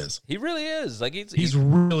as he is. He really is. Like he's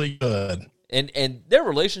really good. And their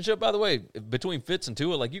relationship, by the way, between Fitz and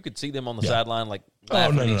Tua, like you could see them on the sideline, like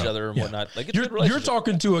laughing at each other and whatnot. Like you're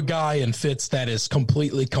talking to a guy in Fitz that is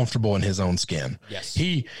completely comfortable in his own skin. Yes,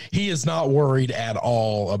 he is not worried at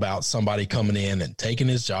all about somebody coming in and taking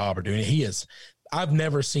his job or doing it. He is. I've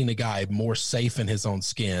never seen a guy more safe in his own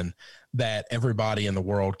skin that everybody in the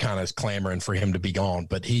world kind of is clamoring for him to be gone,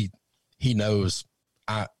 but he knows.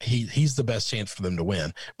 He's the best chance for them to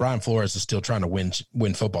win. Brian Flores is still trying to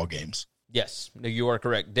win football games. Yes, you are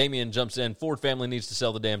correct. Damian jumps in. Ford family needs to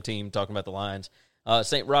sell the damn team, talking about the Lions.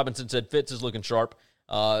 St. Robinson said Fitz is looking sharp.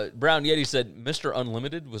 Brown Yeti said Mr.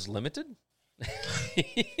 Unlimited was limited.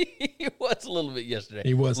 He was a little bit yesterday.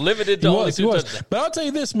 He was limited to only 2 touchdowns. But I'll tell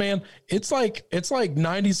you this, man. It's like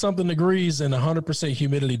 90-something degrees and 100%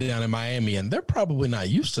 humidity down in Miami, and they're probably not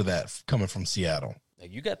used to that coming from Seattle.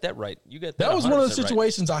 You got that right. That was one of the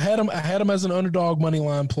situations. Right. I had him as an underdog money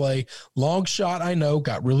line play. Long shot, I know,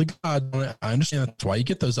 got really good odds on it. I understand that's why you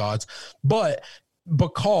get those odds. But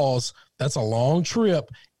because that's a long trip.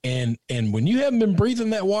 And when you haven't been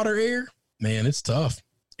breathing that water air, man, it's tough.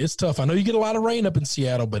 It's tough. I know you get a lot of rain up in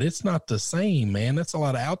Seattle, but it's not the same, man. That's a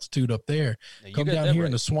lot of altitude up there. Come down here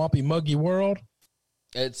in the swampy, muggy world.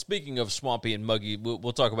 And speaking of swampy and muggy,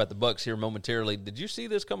 we'll talk about the Bucs here momentarily. Did you see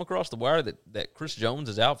this come across the wire that Chris Jones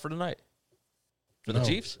is out for tonight for the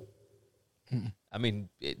Chiefs? Mm-mm. I mean,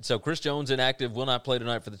 so Chris Jones inactive, will not play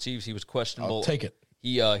tonight for the Chiefs. He was questionable. I'll take it.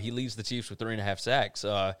 He leads the Chiefs with 3.5 sacks.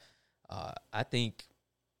 I think,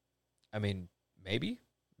 I mean, maybe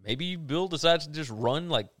Bill decides to just run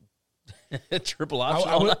like triple option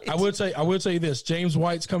all night. I would say this: James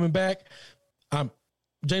White's coming back.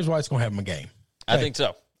 James White's gonna have him a game. I think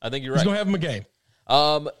so. I think you're right. He's gonna have him a game.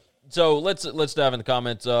 So let's dive in the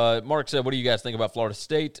comments. Mark said, "What do you guys think about Florida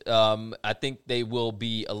State?" I think they will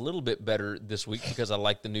be a little bit better this week because I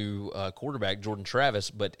like the new quarterback, Jordan Travis,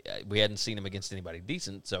 but we hadn't seen him against anybody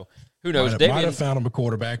decent. So who knows? Might have found him a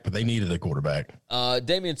quarterback, but they needed a quarterback.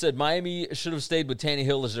 Damian said, "Miami should have stayed with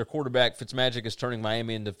Tannehill as their quarterback. Fitzmagic is turning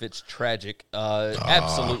Miami into Fitztragic."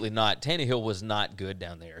 Absolutely not. Tannehill was not good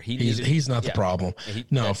down there. He's not the problem.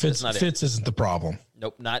 Fitz isn't the problem.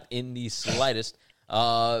 Nope, not in the slightest.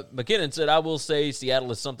 McKinnon said, "I will say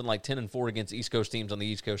Seattle is something like 10-4 against East Coast teams on the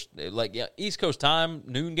East Coast. East Coast time,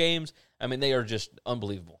 noon games. I mean, they are just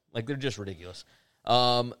unbelievable. Like, they're just ridiculous."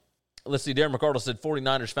 Let's see. Darren McCardle said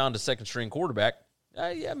 49ers found a second-string quarterback.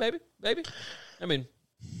 Yeah, maybe. I mean,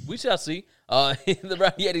 we shall see. The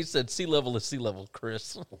Brown Yeti said sea level is sea level,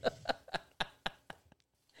 Chris.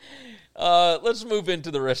 Let's move into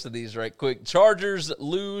the rest of these right quick. Chargers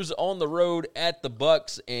lose on the road at the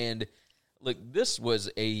Bucs, and look, this was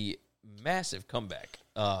a massive comeback.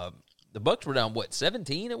 The Bucs were down,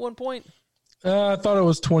 17 at one point? I thought it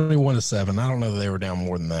was 21-7. I don't know that they were down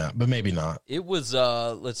more than that, but maybe not. It was,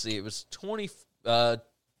 let's see, it was 20. Maybe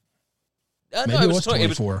it was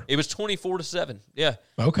 24. It was 24-7. Yeah.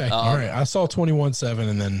 Okay. All right. I saw 21-7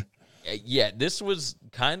 and then. Yeah, this was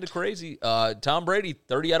kind of crazy. Tom Brady,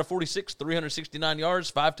 30 out of 46, 369 yards,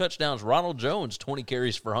 5 touchdowns. Ronald Jones, 20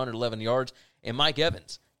 carries for 111 yards. And Mike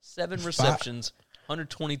Evans, 7 receptions,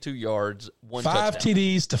 122 yards, 1 touchdown. 5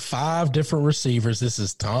 TDs to 5 different receivers. This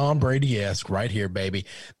is Tom Brady-esque right here, baby.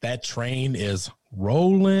 That train is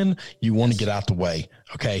rolling. You want to get out the way,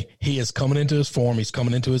 okay? He is coming into his form. He's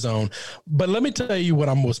coming into his own. But let me tell you what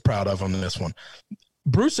I'm most proud of on this one.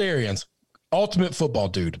 Bruce Arians, ultimate football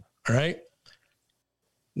dude, all right?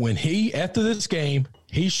 When after this game,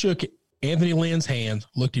 he shook Anthony Lynn's hand,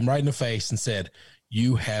 looked him right in the face, and said,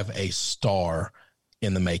 "You have a star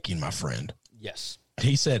in the making, my friend." Yes.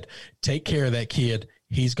 He said, "Take care of that kid.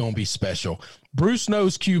 He's going to be special." Bruce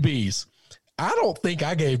knows QBs. I don't think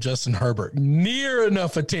I gave Justin Herbert near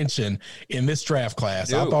enough attention in this draft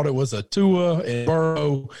class. I thought it was a Tua and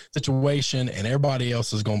Burrow situation, and everybody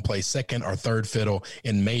else is going to play second or third fiddle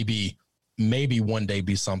and maybe one day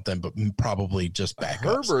be something, but probably just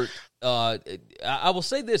backups. Herbert, I will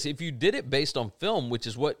say this. If you did it based on film, which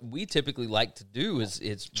is what we typically like to do,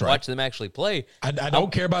 is watch them actually play. I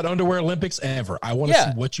don't care about underwear Olympics ever. I want to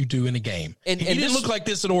see what you do in a game. And he didn't look like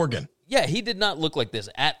this at Oregon. Yeah, he did not look like this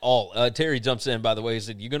at all. Terry jumps in, by the way. He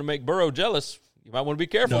said, "You're going to make Burrow jealous. You might want to be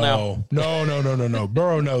careful now." No.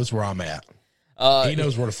 Burrow knows where I'm at. He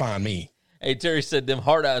knows where to find me. Hey, Terry said them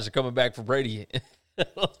hard eyes are coming back for Brady.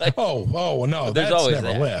 No, that's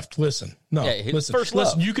never left. Listen,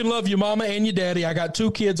 listen, you can love your mama and your daddy. I got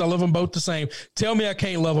 2 kids. I love them both the same. Tell me I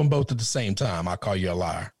can't love them both at the same time. I call you a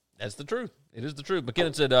liar. That's the truth. It is the truth.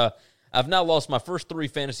 McKinnon said, "I've now lost my first 3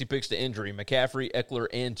 fantasy picks to injury, McCaffrey, Eckler,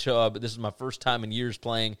 and Chubb. This is my first time in years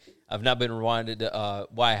playing. I've not been reminded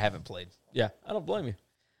why I haven't played." Yeah, I don't blame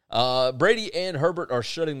you. Brady and Herbert are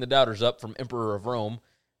shutting the doubters up from Emperor of Rome.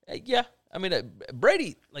 Yeah. I mean,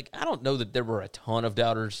 Brady, I don't know that there were a ton of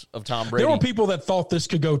doubters of Tom Brady. There were people that thought this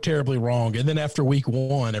could go terribly wrong. And then after week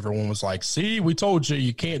 1, everyone was like, "See, we told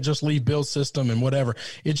you can't just leave Bill's system and whatever."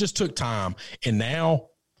 It just took time. And now,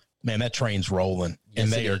 man, that train's rolling. Yes,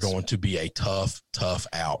 and they are going to be a tough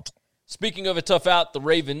out. Speaking of a tough out, the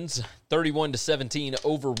Ravens, 31-17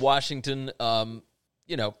 over Washington.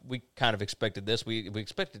 We kind of expected this. We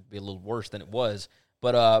expected it to be a little worse than it was.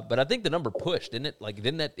 But I think the number pushed, didn't it?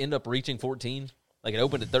 Didn't that end up reaching 14? It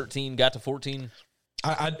opened at 13, got to 14.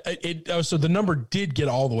 So the number did get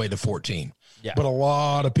all the way to 14. Yeah. But a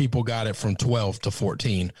lot of people got it from 12 to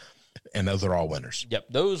 14, and those are all winners. Yep,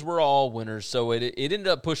 those were all winners. So it ended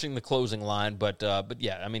up pushing the closing line. But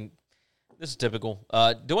yeah, I mean, this is typical.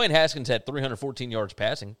 Dwayne Haskins had 314 yards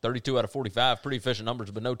passing, 32 out of 45, pretty efficient numbers,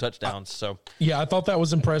 but no touchdowns. I thought that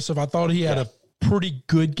was impressive. I thought he had a pretty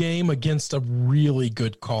good game against a really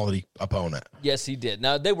good quality opponent. Yes, he did.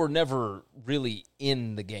 Now, they were never really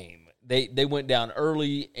in the game. They went down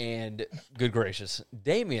early, and good gracious,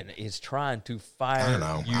 Damian is trying to fire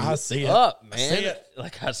you I see up, it. man. I see it.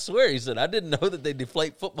 Like, I swear, he said, I didn't know that they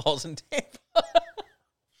deflate footballs in Tampa.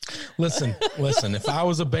 Listen. If I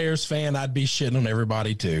was a Bears fan, I'd be shitting on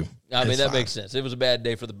everybody too. I mean, that makes sense. It was a bad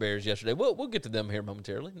day for the Bears yesterday. We'll get to them here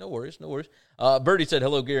momentarily. No worries. Birdie said,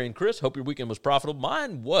 hello, Gary and Chris. Hope your weekend was profitable.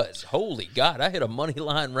 Mine was. Holy God. I hit a money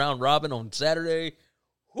line round robin on Saturday.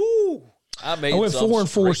 Whoo! I went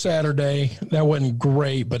 4-4 Saturday. That wasn't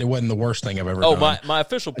great, but it wasn't the worst thing I've ever done. Oh, my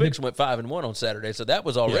official picks went 5-1 on Saturday, so that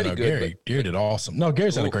was already good. Gary did awesome. No,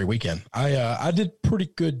 Gary's had a great weekend. I did pretty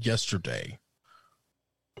good yesterday.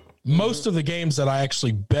 Most of the games that I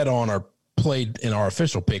actually bet on or played in our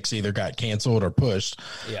official picks either got canceled or pushed.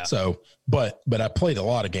 Yeah. So, but I played a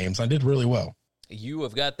lot of games. I did really well. You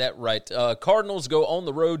have got that right. Cardinals go on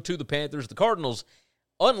the road to the Panthers. The Cardinals,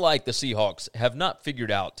 unlike the Seahawks, have not figured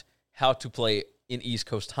out how to play in East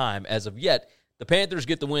Coast time as of yet. The Panthers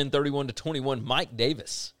get the win 31-21. Mike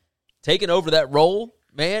Davis taking over that role.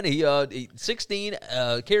 Man, he 16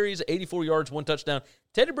 carries, 84 yards, 1 touchdown.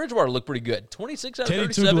 Teddy Bridgewater looked pretty good. 26 out of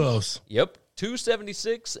 37. 2 gloves. Yep,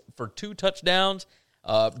 276 for 2 touchdowns.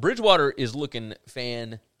 Bridgewater is looking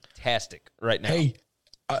fantastic right now. Hey,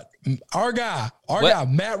 our guy,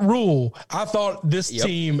 Matt Rule, I thought this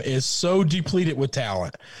team is so depleted with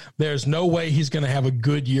talent. There's no way he's going to have a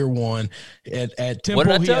good year one. At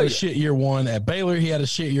Temple, he had a shit year one. At Baylor, he had a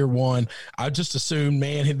shit year one. I just assumed,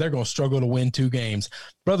 man, they're going to struggle to win 2 games.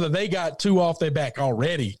 Brother, they got 2 off their back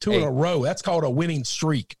already, 2 in a row. That's called a winning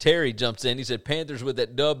streak. Terry jumps in. He said, Panthers with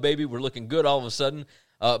that dub, baby. We're looking good all of a sudden.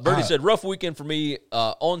 Birdie said, rough weekend for me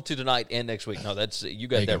on to tonight and next week. No, you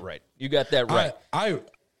got that right. You got that right.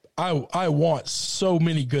 I want so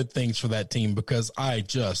many good things for that team because I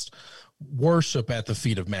just worship at the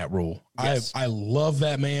feet of Matt Rule. Yes. I love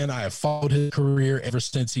that man. I have followed his career ever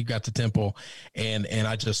since he got to Temple, and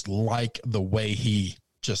I just like the way he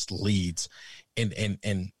just leads, and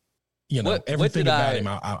you know everything about him.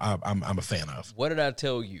 I'm a fan of. What did I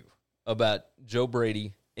tell you about Joe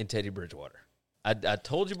Brady and Teddy Bridgewater? I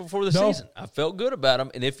told you before the season. I felt good about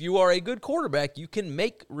them, and if you are a good quarterback, you can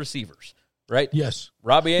make receivers. Right? Yes.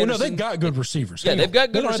 Robbie Anderson. Well, no, they've got good receivers. Yeah, they've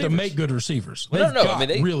got good receivers. They don't have to make good receivers. They've got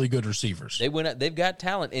really good receivers. They've got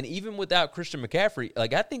talent. And even without Christian McCaffrey,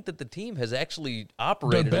 like I think that the team has actually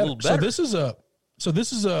operated a little better. So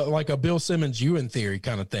this is a like a Bill Simmons Ewan theory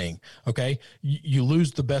kind of thing. Okay. You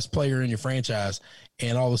lose the best player in your franchise,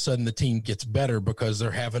 and all of a sudden the team gets better because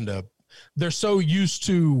they're so used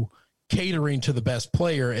to catering to the best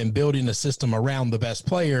player and building a system around the best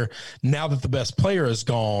player. Now that the best player is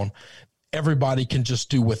gone, everybody can just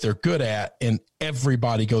do what they're good at, and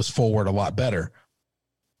everybody goes forward a lot better.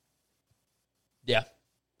 Yeah.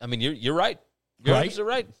 I mean, you're right. You're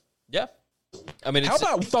absolutely right. Yeah. I mean, how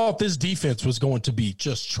about we thought this defense was going to be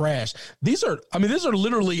just trash? These are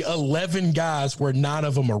literally 11 guys where 9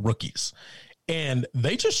 of them are rookies, and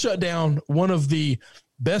they just shut down one of the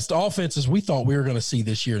best offenses we thought we were going to see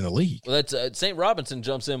this year in the league. Well, that's St. Robinson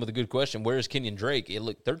jumps in with a good question. Where is Kenyon Drake? It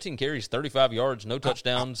looked 13 carries, 35 yards, no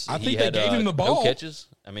touchdowns. I think they gave him the ball. No catches.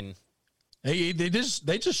 I mean, they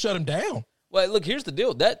just shut him down. Well, look, here's the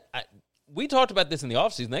deal. We talked about this in the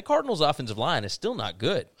offseason. That Cardinals offensive line is still not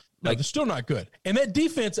good. No, they're still not good. And that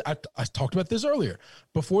defense, I talked about this earlier,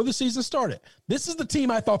 before the season started. This is the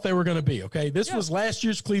team I thought they were going to be, okay? This was last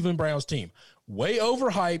year's Cleveland Browns team. Way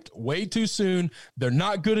overhyped, way too soon. They're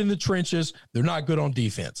not good in the trenches. They're not good on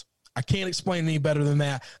defense. I can't explain any better than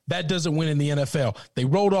that. That doesn't win in the NFL. They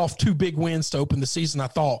rolled off 2 big wins to open the season. I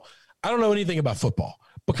thought, I don't know anything about football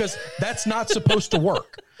because that's not supposed to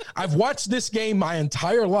work. I've watched this game my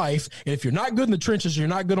entire life, and if you're not good in the trenches, you're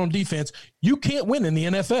not good on defense, you can't win in the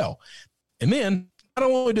NFL. And then not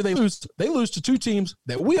only do they lose to 2 teams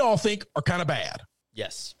that we all think are kind of bad.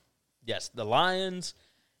 Yes, the Lions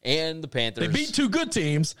and the Panthers. They beat 2 good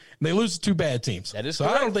teams, and they lose to 2 bad teams. That is so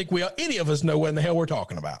correct. I don't think any of us know what in the hell we're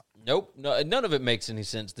talking about. Nope, none of it makes any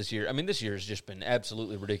sense this year. I mean, this year has just been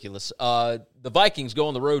absolutely ridiculous. The Vikings go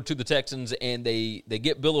on the road to the Texans, and they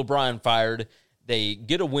get Bill O'Brien fired. They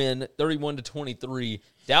get a win, 31-23.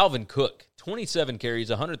 Dalvin Cook, 27 carries,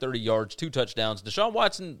 130 yards, 2 touchdowns. Deshaun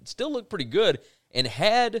Watson still looked pretty good, and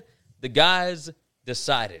had the guys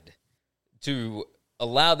decided to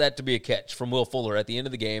allow that to be a catch from Will Fuller at the end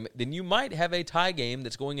of the game, then you might have a tie game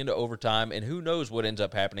that's going into overtime, and who knows what ends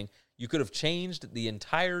up happening. You could have changed the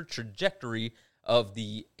entire trajectory of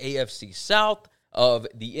the AFC South, of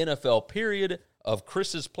the NFL period, of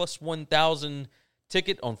Chris's plus 1,000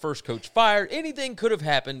 ticket on first coach fired. Anything could have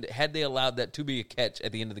happened had they allowed that to be a catch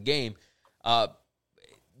at the end of the game.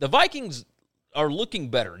 The Vikings are looking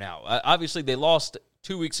better now. Obviously, they lost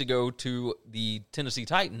 2 weeks ago to the Tennessee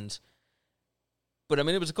Titans, but, I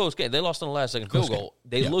mean, it was a close game. They lost on the last-second field goal.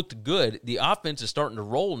 They looked good. The offense is starting to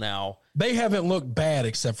roll now. They haven't looked bad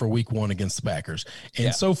except for week 1 against the Packers.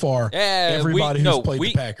 And so far, everybody who's played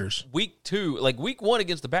the Packers. Week 2, like week 1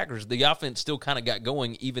 against the Packers, the offense still kind of got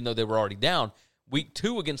going even though they were already down. Week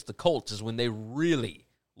 2 against the Colts is when they really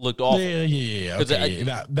looked awful. Yeah. Okay,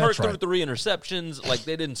 that's right. 3 interceptions. Like,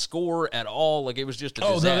 they didn't score at all. Like, it was just a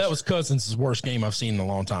disaster. No, that was Cousins' worst game I've seen in a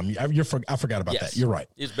long time. I forgot about that. You're right.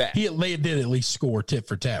 It's bad. They did at least score tit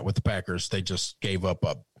for tat with the Packers. They just gave up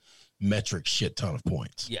a metric shit ton of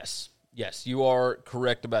points. Yes, you are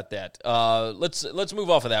correct about that. Let's move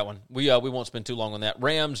off of that one. We won't spend too long on that.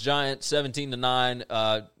 Rams, Giants,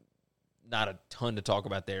 17-9. Not a ton to talk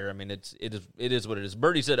about there. I mean, it is what it is.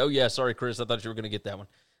 Birdie said, "Oh yeah, sorry, Chris, I thought you were going to get that one."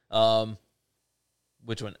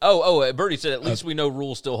 Which one? Birdie said, "At least we know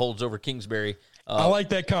Rule still holds over Kingsbury." I like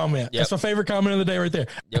that comment. Yep. That's my favorite comment of the day right there.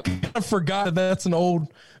 Yep. I forgot that's an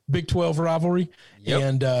old Big 12 rivalry,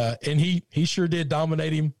 and he sure did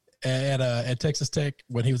dominate him at Texas Tech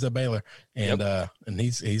when he was at Baylor, and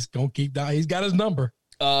he's gonna keep. He's got his number.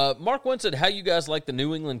 Mark Wynn said, "How you guys like the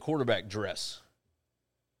New England quarterback dress?"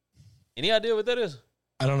 Any idea what that is?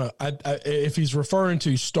 I don't know. I if he's referring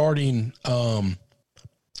to starting, oh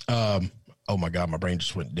my God, my brain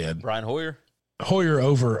just went dead. Brian Hoyer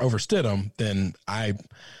over Stidham, then I'm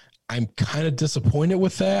kind of disappointed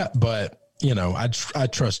with that. But I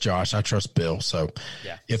trust Josh. I trust Bill. So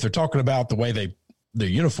if they're talking about the way their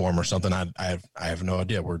uniform or something, I have no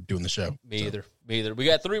idea. We're doing the show. Me either. We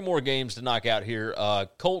got 3 more games to knock out here.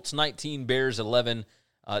 Colts 19, Bears 11.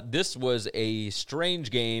 This was a strange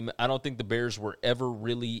game. I don't think the Bears were ever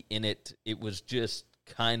really in it. It was just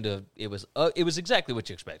it was exactly what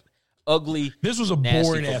you expected. Ugly. This was a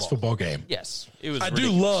boring ass football game. Yes, it was. I do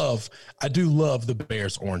love the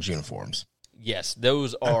Bears orange uniforms. Yes,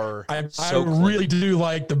 those are. I really do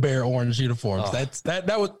like the Bear orange uniforms. Oh.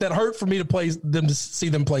 That hurt for me to see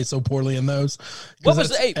them play so poorly in those. What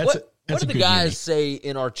did the guys say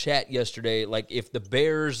in our chat yesterday? Like, if the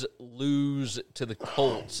Bears lose to the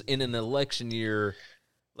Colts in an election year,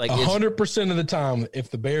 like 100% of the time,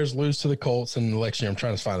 if the Bears lose to the Colts in an election year, I'm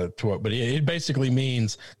trying to find it, but it basically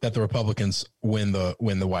means that the Republicans win the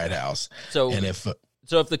White House. So if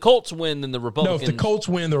the Colts win, then the Republicans. No, if the Colts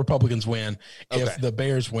win, the Republicans win. Okay. If the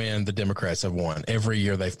Bears win, the Democrats have won every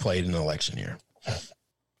year they've played in an election year.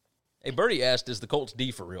 Hey, Birdie asked, "Is the Colts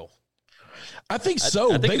D for real?" I think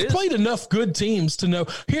so. They've played enough good teams to know.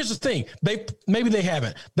 Here's the thing. Maybe they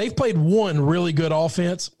haven't. They've played one really good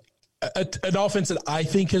offense, an offense that I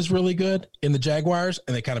think is really good in the Jaguars,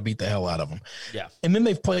 and they kind of beat the hell out of them. Yeah. And then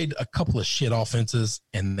they've played a couple of shit offenses,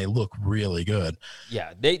 and they look really good.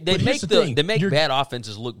 Yeah. They make bad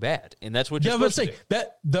offenses look bad, and that's what you're supposed to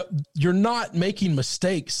do. You're not making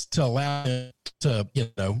mistakes to allow them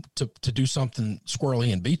to do something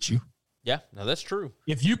squirrely and beat you. Yeah, no, that's true.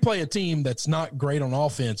 If you play a team that's not great on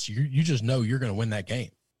offense, you just know you're going to win that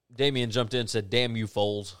game. Damian jumped in and said, "Damn you,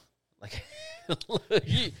 Foles!" Like,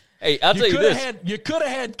 hey, I'll tell you this: you could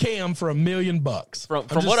have had Cam for $1 million.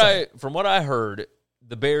 From what I heard,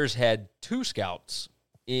 the Bears had 2 scouts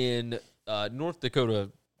in North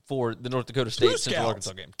Dakota for the North Dakota State Central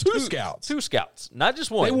Arkansas game. 2 scouts, 2 scouts, not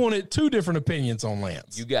just one. They wanted 2 different opinions on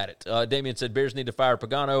Lance. You got it. Damian said Bears need to fire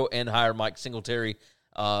Pagano and hire Mike Singletary.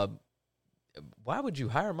 Why would you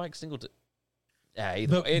hire Mike Singletary?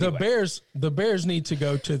 Anyway. The Bears need to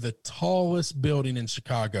go to the tallest building in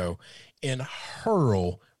Chicago and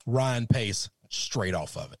hurl Ryan Pace straight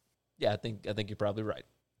off of it. Yeah, I think you're probably right.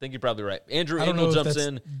 Andrew Engel jumps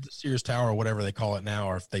in. The Sears Tower or whatever they call it now,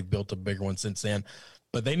 or if they've built a bigger one since then.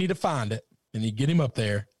 But they need to find it, and you get him up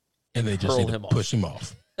there, and they just need to push him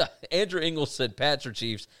off. Andrew Engel said Pats or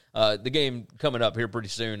Chiefs. The game coming up here pretty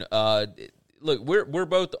soon. Look, we're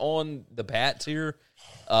both on the Pats here,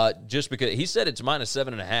 just because he said it's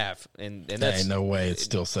 -7.5, and that's ain't no way it's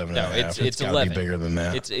still 7.5. No, it's gotta 11. be bigger than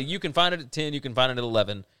that. You can find it at 10, you can find it at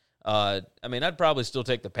 11. I mean, I'd probably still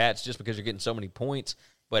take the Pats just because you're getting so many points,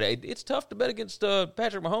 but it's tough to bet against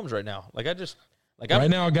Patrick Mahomes right now.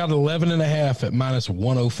 Right now I got 11.5 at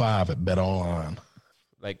 -105 at BetOnline.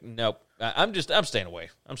 Like, nope, I'm staying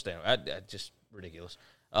away. Just ridiculous.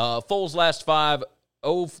 Foles last 5.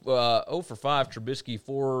 0 for 5, Trubisky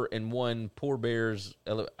 4-1. Poor Bears.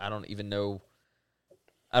 I don't know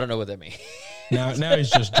what that means. Now he's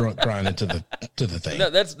just drunk crying to the thing. No,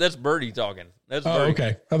 that's Birdie talking. That's Birdie.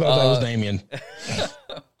 Okay. I thought that was Damien.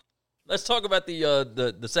 Let's talk about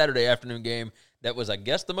the Saturday afternoon game. That was, I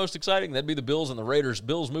guess, the most exciting. That'd be the Bills and the Raiders.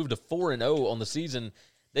 Bills moved to 4-0 on the season.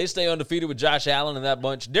 They stay undefeated with Josh Allen and that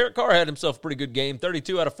bunch. Derek Carr had himself a pretty good game.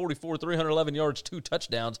 32 out of 44, 311 yards, 2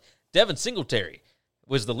 touchdowns. Devin Singletary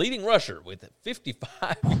was the leading rusher with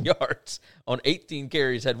 55 yards on 18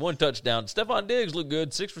 carries, had 1 touchdown. Stephon Diggs looked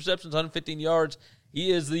good, 6 receptions, 115 yards.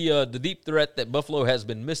 He is the deep threat that Buffalo has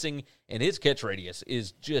been missing, and his catch radius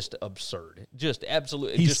is just absurd. Just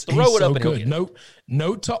absolutely. Just throw it up and good.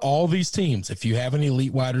 Note to all these teams, if you have an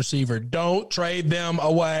elite wide receiver, don't trade them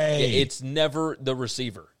away. It's never the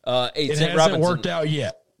receiver. It hasn't worked out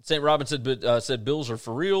yet. St. Robinson said Bills are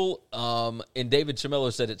for real, and David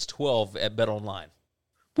Chamello said it's 12 at BetOnline.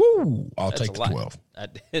 Woo! I'll take the 12.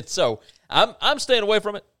 So I'm staying away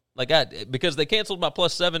from it. Because they canceled my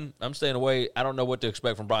 +7, I'm staying away. I don't know what to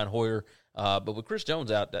expect from Brian Hoyer. But with Chris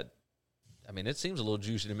Jones out, it seems a little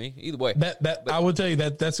juicy to me. Either way. I would tell you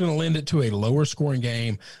that's going to lend it to a lower scoring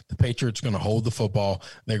game. The Patriots are going to hold the football.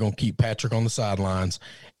 They're going to keep Patrick on the sidelines,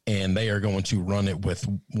 and they are going to run it with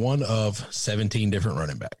one of 17 different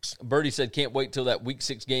running backs. Birdie said, can't wait till that Week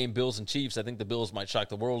 6 game, Bills and Chiefs. I think the Bills might shock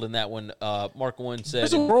the world in that one. Mark Owen said,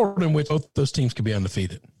 there's a world in which both those teams could be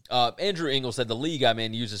undefeated. Andrew Engel said the league I'm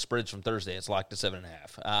in uses spreads from Thursday. It's locked to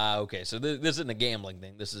 7.5. Okay, so this isn't a gambling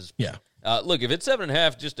thing. This is look, if it's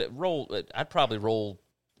 7.5, just roll. I'd probably roll.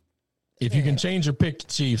 If you can change your pick to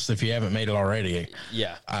Chiefs, if you haven't made it already,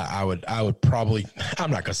 I would probably.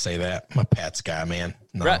 I'm not gonna say that. I'm a Pats guy, man.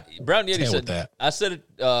 No, Brown Yeti said that. I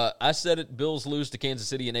said it. Bills lose to Kansas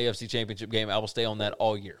City in AFC Championship game. I will stay on that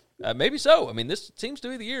all year. Maybe so. This seems to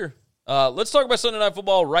be the year. Let's talk about Sunday Night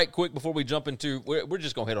Football right quick before we jump into – we're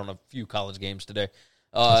just going to hit on a few college games today.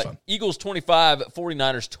 Eagles 25,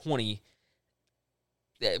 49ers 20.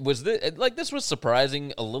 This was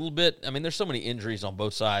surprising a little bit. There's so many injuries on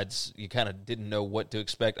both sides. You kind of didn't know what to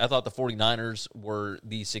expect. I thought the 49ers were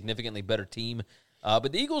the significantly better team.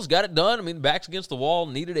 But the Eagles got it done. Backs against the wall,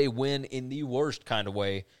 needed a win in the worst kind of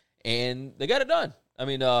way, and they got it done.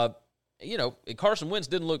 Carson Wentz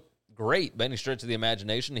didn't look great by any stretch of the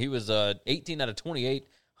imagination. He was 18 out of 28,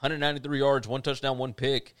 193 yards, 1 touchdown, 1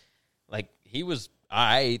 pick. He was all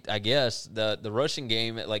right, I guess. The rushing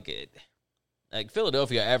game,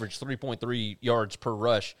 Philadelphia averaged 3.3 yards per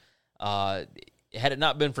rush. Had it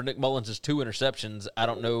not been for Nick Mullins' 2 interceptions, I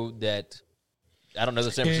don't know that San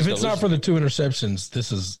Francisco. If it's not for the 2 interceptions,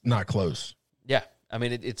 this is not close. Yeah,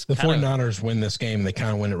 it's the 49ers win this game. They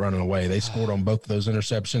kind of win it running away. They scored on both of those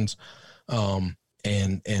interceptions.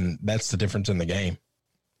 And that's the difference in the game.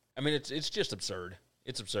 It's just absurd.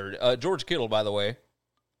 It's absurd. George Kittle, by the way,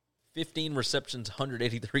 15 receptions,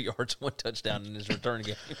 183 yards, 1 touchdown in his return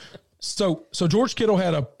game. So George Kittle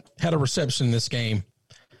had a reception in this game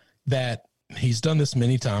that he's done this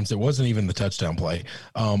many times. It wasn't even the touchdown play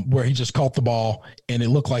where he just caught the ball and it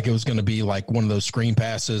looked like it was going to be like one of those screen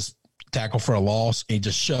passes, tackle for a loss. And he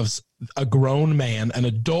just shoves a grown man, an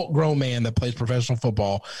adult grown man that plays professional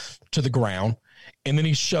football, to the ground. And then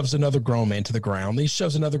he shoves another grown man to the ground. Then he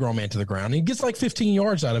shoves another grown man to the ground. And he gets like 15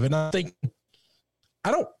 yards out of it. And I think,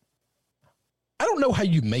 I don't know how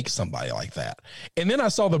you make somebody like that. And then I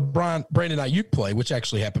saw the Brandon Ayuk play, which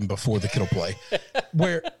actually happened before the Kittle play,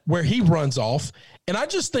 where he runs off. And I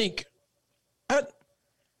just think,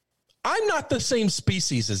 I'm not the same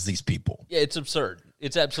species as these people. Yeah, it's absurd.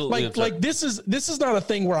 It's absolutely absurd. This is not a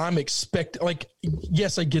thing where I'm expecting.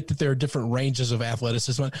 Yes, I get that there are different ranges of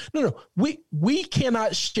athleticism. No, we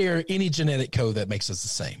cannot share any genetic code that makes us the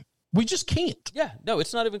same. We just can't. Yeah, no,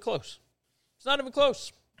 it's not even close. It's not even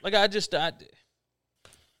close.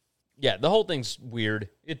 Yeah, the whole thing's weird.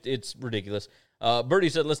 It's ridiculous. Birdie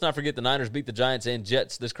said, let's not forget the Niners beat the Giants and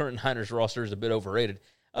Jets. This current Niners roster is a bit overrated.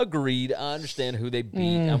 Agreed. I understand who they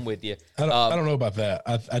beat. I'm with you. I don't know about that.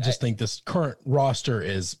 I just think this current roster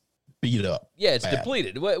is beat up. Yeah, it's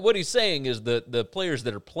depleted. What he's saying is the players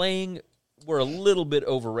that are playing were a little bit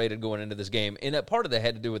overrated going into this game, and that part of that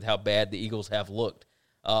had to do with how bad the Eagles have looked.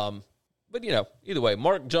 But, either way,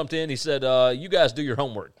 Mark jumped in. He said, you guys do your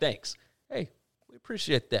homework. Thanks. Hey, we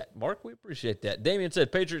appreciate that, Mark. We appreciate that. Damian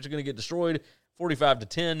said Patriots are going to get destroyed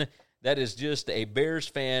 45-10. That is just a Bears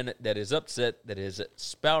fan that is upset, that is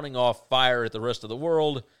spouting off fire at the rest of the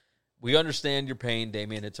world. We understand your pain,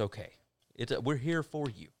 Damian. It's okay. We're here for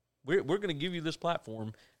you. We're going to give you this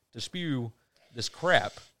platform to spew this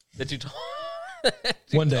crap that you talk.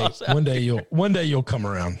 One day you'll come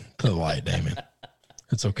around to the light, Damian.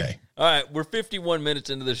 It's okay. All right, we're 51 minutes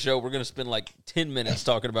into the show. We're going to spend like 10 minutes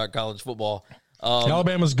talking about college football.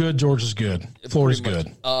 Alabama's good. Georgia's good. Florida's good.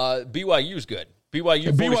 BYU's good. BYU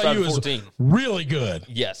 45-14. Is really good.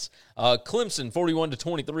 Yes. Clemson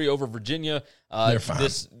 41-23 over Virginia. They're fine.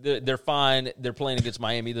 They're fine. They're playing against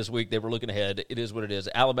Miami this week. They were looking ahead. It is what it is.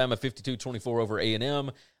 Alabama 52-24 over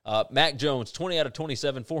A&M. Mac Jones 20 out of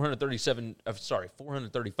 27,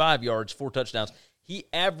 435 yards, 4 touchdowns. He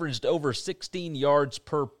averaged over 16 yards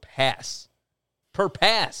per pass.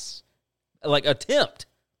 Like attempt.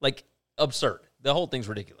 Like absurd. The whole thing's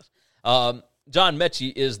ridiculous. John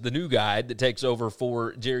Mechie is the new guy that takes over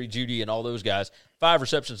for Jerry Jeudy and all those guys. 5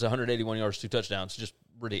 receptions, 181 yards, 2 touchdowns. Just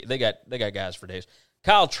ridiculous. They got guys for days.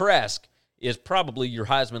 Kyle Trask is probably your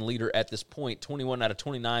Heisman leader at this point. 21 out of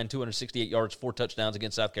 29, 268 yards, 4 touchdowns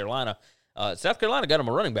against South Carolina. South Carolina got him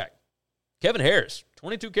a running back. Kevin Harris,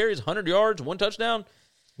 22 carries, 100 yards, 1 touchdown.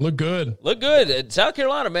 Look good. South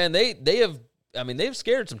Carolina, man, they've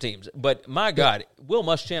scared some teams. But, my God, Will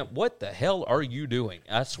Muschamp, what the hell are you doing?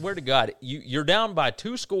 I swear to God, you're down by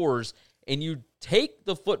 2 scores, and you take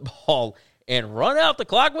the football and run out the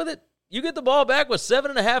clock with it? You get the ball back with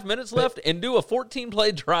 7.5 minutes left and do a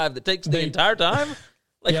 14-play drive that takes the entire time?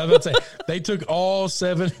 I was about to say, they took all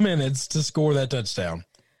 7 minutes to score that touchdown.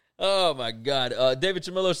 Oh, my God. David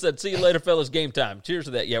Chamillo said, see you later, fellas. Game time. Cheers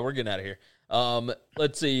to that. Yeah, we're getting out of here.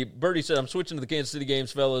 Let's see. Birdie said, I'm switching to the Kansas City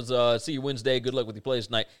games, fellas. See you Wednesday. Good luck with your plays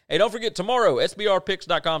tonight. Hey, don't forget, tomorrow,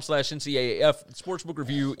 sbrpicks.com/NCAAF, Sportsbook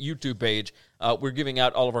Review YouTube page. We're giving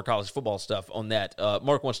out all of our college football stuff on that.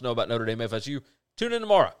 Mark wants to know about Notre Dame FSU. Tune in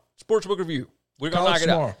tomorrow. Sportsbook Review. We're going to knock it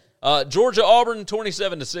out. Georgia-Auburn,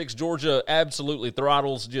 27-6. Georgia absolutely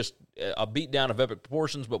throttles, just a beatdown of epic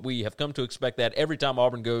proportions, but we have come to expect that every time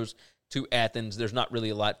Auburn goes to Athens. There's not really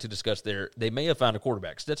a lot to discuss there. They may have found a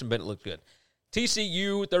quarterback. Stetson Bennett looked good.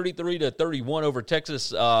 TCU 33-31 over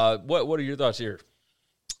Texas. What are your thoughts here?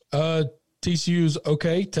 TCU's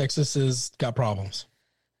okay. Texas has got problems.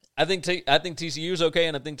 I think TCU's okay,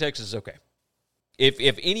 and I think Texas is okay.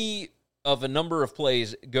 If any of a number of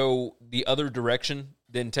plays go the other direction,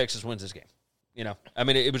 then Texas wins this game. You know, I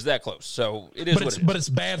mean, it was that close, so it is what it is. But it's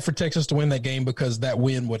bad for Texas to win that game because that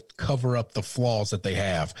win would cover up the flaws that they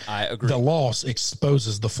have. I agree. The loss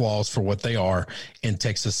exposes the flaws for what they are, and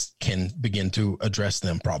Texas can begin to address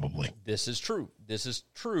them probably. This is true.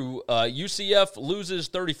 UCF loses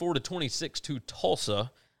 34-26 to Tulsa.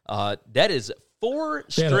 That is 4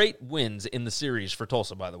 straight wins in the series for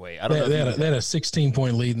Tulsa, by the way. I don't know. They had a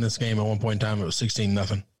 16-point lead in this game at one point in time. It was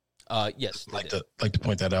 16-0. Yes. I'd like to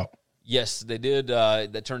point that out. Yes, they did.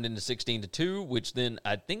 That turned into 16-2, which then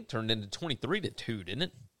I think turned into 23-2, didn't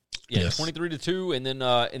it? Yeah, yes. 23-2, and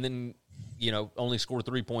then only scored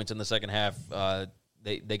 3 points in the second half.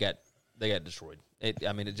 They got destroyed.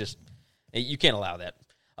 You can't allow that.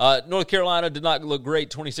 North Carolina did not look great,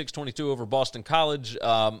 26-22 over Boston College,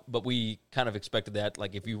 but we kind of expected that.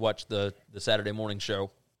 Like if you watch the Saturday morning show,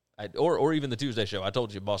 or even the Tuesday show, I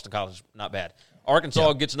told you Boston College not bad.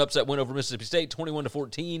 Arkansas gets an upset win over Mississippi State,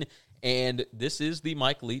 21-14, and this is the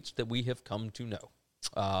Mike Leach that we have come to know.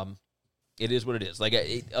 It is what it is.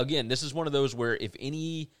 Again, this is one of those where if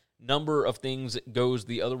any number of things goes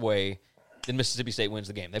the other way, then Mississippi State wins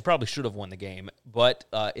the game. They probably should have won the game, but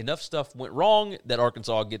enough stuff went wrong that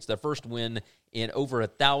Arkansas gets their first win in over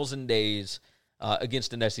 1,000 days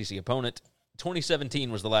against an SEC opponent.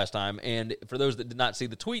 2017 was the last time, and for those that did not see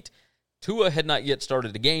the tweet, Tua had not yet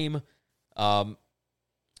started a game.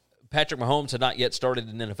 Patrick Mahomes had not yet started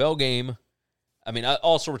an NFL game. I mean,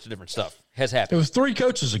 all sorts of different stuff has happened. It was 3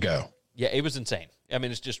 coaches ago. Yeah, it was insane. I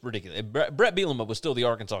mean, it's just ridiculous. Brett Bielema was still the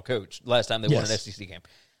Arkansas coach last time they won an SEC game.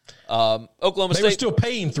 Oklahoma State. They were still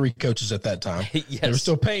paying 3 coaches at that time. Yes. They were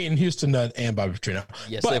still paying Houston Nutt and Bobby Petrino.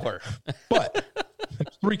 Yes, they were. But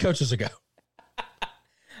 3 coaches ago.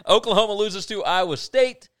 Oklahoma loses to Iowa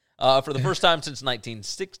State for the first time since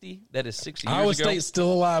 1960. That is 60 years ago. Iowa State's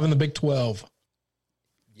still alive in the Big 12.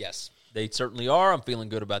 Yes, they certainly are. I'm feeling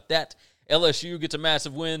good about that. LSU gets a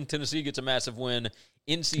massive win. Tennessee gets a massive win.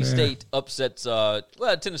 NC State upsets.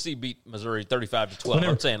 Tennessee beat Missouri 35-12.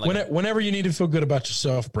 I'm saying whenever you need to feel good about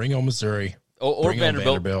yourself, bring on Missouri or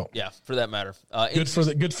Vanderbilt. Yeah, for that matter. Good for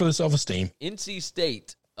the self-esteem. NC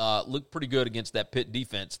State looked pretty good against that Pitt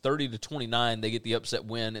defense. 30-29, they get the upset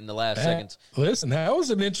win in the last seconds. Listen, that was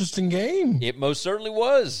an interesting game. It most certainly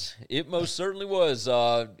was.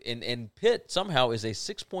 And Pitt somehow is a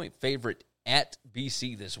 6-point favorite at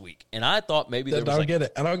BC this week. And I thought maybe there was I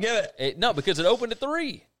don't get it. No, because it opened at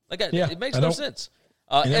 3. It makes no sense.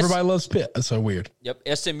 And everybody loves Pitt. That's so weird. Yep.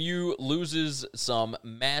 SMU loses some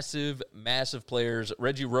massive, massive players.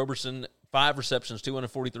 Reggie Roberson, 5 receptions,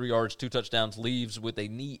 243 yards, 2 touchdowns, leaves with a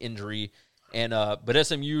knee injury. And but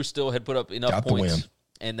SMU still had put up enough points,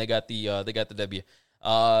 and they got the W.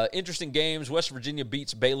 Interesting games. West Virginia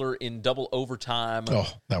beats Baylor in double overtime.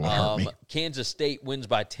 Oh, that would hurt me. Kansas State wins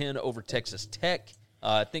by 10 over Texas Tech.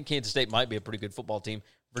 I think Kansas State might be a pretty good football team.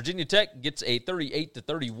 Virginia Tech gets a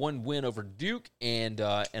 38-31 win over Duke, and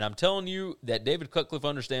I'm telling you that David Cutcliffe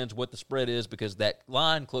understands what the spread is because that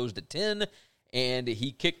line closed at 10, and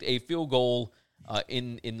he kicked a field goal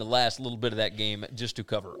in the last little bit of that game just to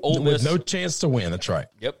cover. Ole Miss, with no chance to win. That's right.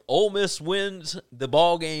 Yep. Ole Miss wins the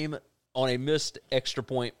ball game on a missed extra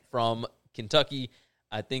point from Kentucky.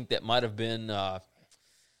 I think that might have been, that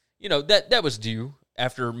was due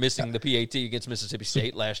after missing the PAT against Mississippi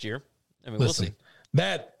State last year. I mean, we'll see.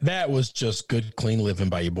 That was just good, clean living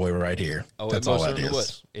by your boy right here. Oh, that's all that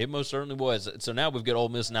is. It most certainly was. So now we've got Ole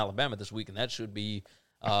Miss and Alabama this week, and that should be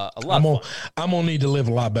a lot of fun. I'm going to need to live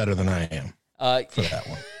a lot better than I am for that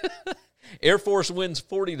one. Air Force wins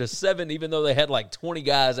 40-7, even though they had like 20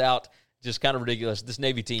 guys out. Just kind of ridiculous. This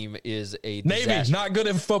Navy team is a disaster. Navy's not good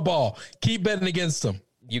at football. Keep betting against them.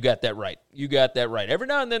 You got that right. Every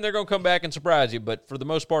now and then they're going to come back and surprise you, but for the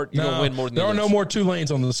most part, you're going to win more than there are no more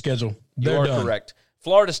Tulanes on the schedule. They're done. Correct.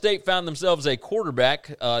 Florida State found themselves a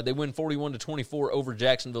quarterback. They win 41-24 over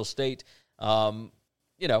Jacksonville State. Jordan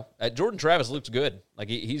Travis looks good.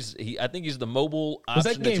 Like I think he's the mobile option.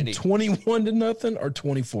 Was that game 21-0 or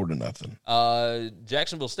 24-0?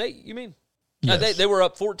 Jacksonville State, you mean? Yes. They were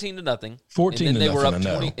up 14-0. 14 and then they were up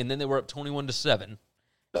 20, and then they were up 21-7.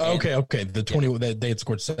 Okay. The 20 they had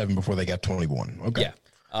scored 7 before they got 21. Okay. Yeah.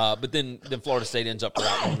 But then Florida State ends up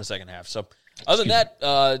in the second half. So other than that,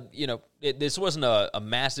 this wasn't a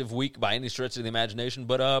massive week by any stretch of the imagination,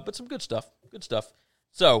 but some good stuff. Good stuff.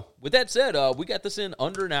 So with that said, we got this in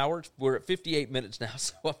under an hour. We're at 58 minutes now,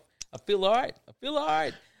 so I feel all right.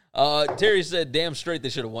 Terry said, damn straight they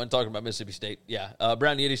should have won, talking about Mississippi State. Yeah.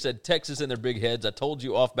 Brown Yeti said, Texas and their big heads. I told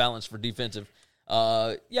you off balance for defensive.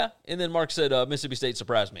 And then Mark said, Mississippi State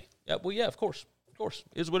surprised me. Yeah, well, yeah, of course. It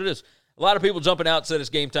is what it is. A lot of people jumping out said it's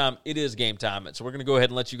game time. It is game time. So we're going to go ahead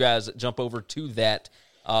and let you guys jump over to that.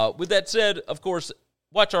 With that said, of course,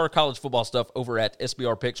 watch our college football stuff over at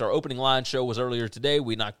SBR Picks. Our opening line show was earlier today.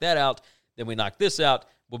 We knocked that out. Then we knocked this out.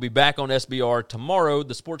 We'll be back on SBR tomorrow,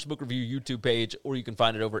 the Sportsbook Review YouTube page, or you can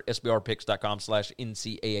find it over at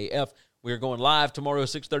sbrpicks.com/NCAAF. We are going live tomorrow,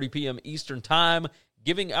 6:30 p.m. Eastern Time,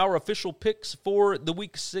 giving our official picks for the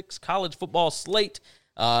Week 6 college football slate.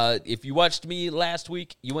 If you watched me last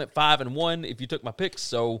week, you went 5-1 if you took my picks,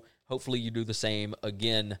 so hopefully you do the same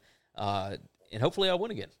again, and hopefully I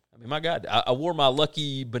win again. I mean, my God, I wore my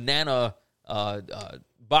lucky banana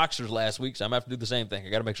boxers last week, so I'm going to have to do the same thing. I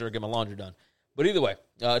got to make sure I get my laundry done. But either way,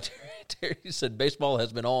 Terry said baseball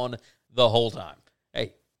has been on the whole time.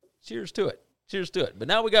 Hey, cheers to it. But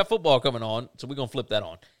now we got football coming on, so we're going to flip that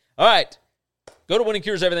on. All right. Go to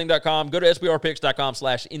winningcureseverything.com. Go to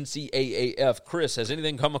sbrpicks.com/NCAAF. Chris, has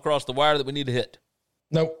anything come across the wire that we need to hit?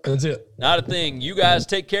 Nope, that's it. Not a thing. You guys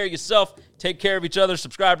take care of yourself. Take care of each other.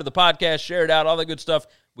 Subscribe to the podcast. Share it out. All that good stuff.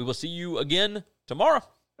 We will see you again tomorrow.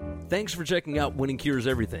 Thanks for checking out Winning Cures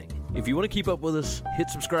Everything. If you want to keep up with us, hit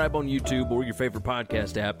subscribe on YouTube or your favorite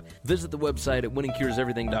podcast app. Visit the website at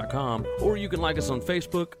winningcureseverything.com, or you can like us on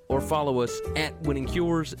Facebook or follow us at Winning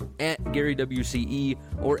Cures, at Gary WCE,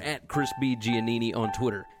 or at Chris B. Giannini on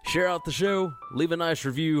Twitter. Share out the show, leave a nice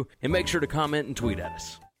review, and make sure to comment and tweet at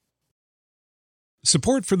us.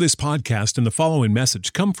 Support for this podcast and the following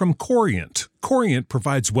message come from Corient. Corient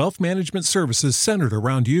provides wealth management services centered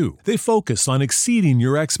around you. They focus on exceeding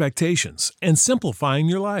your expectations and simplifying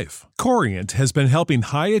your life. Corient has been helping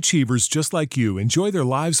high achievers just like you enjoy their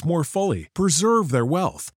lives more fully, preserve their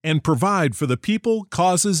wealth, and provide for the people,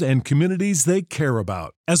 causes, and communities they care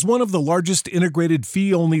about. As one of the largest integrated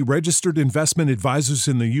fee-only registered investment advisors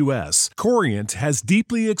in the U.S., Corient has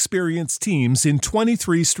deeply experienced teams in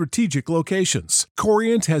 23 strategic locations.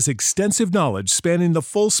 Corient has extensive knowledge spanning the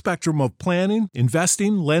full spectrum of planning,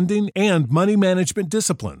 investing, lending, and money management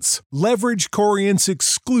disciplines. Leverage Corient's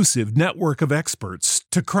exclusive network of experts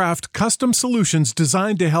to craft custom solutions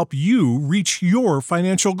designed to help you reach your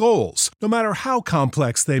financial goals, no matter how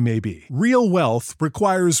complex they may be. Real wealth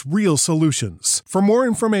requires real solutions. For more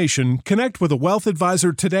information, connect with a wealth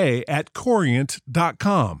advisor today at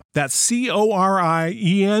Corient.com. That's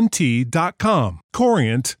Corient.com.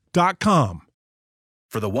 Corient.com.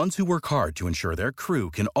 For the ones who work hard to ensure their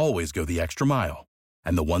crew can always go the extra mile,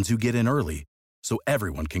 and the ones who get in early so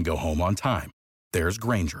everyone can go home on time, there's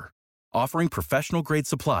Grainger, offering professional-grade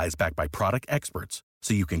supplies backed by product experts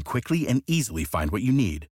so you can quickly and easily find what you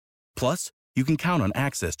need. Plus, you can count on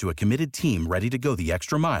access to a committed team ready to go the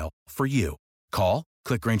extra mile for you. Call,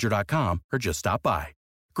 click Grainger.com, or just stop by.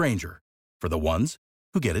 Grainger, for the ones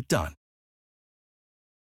who get it done.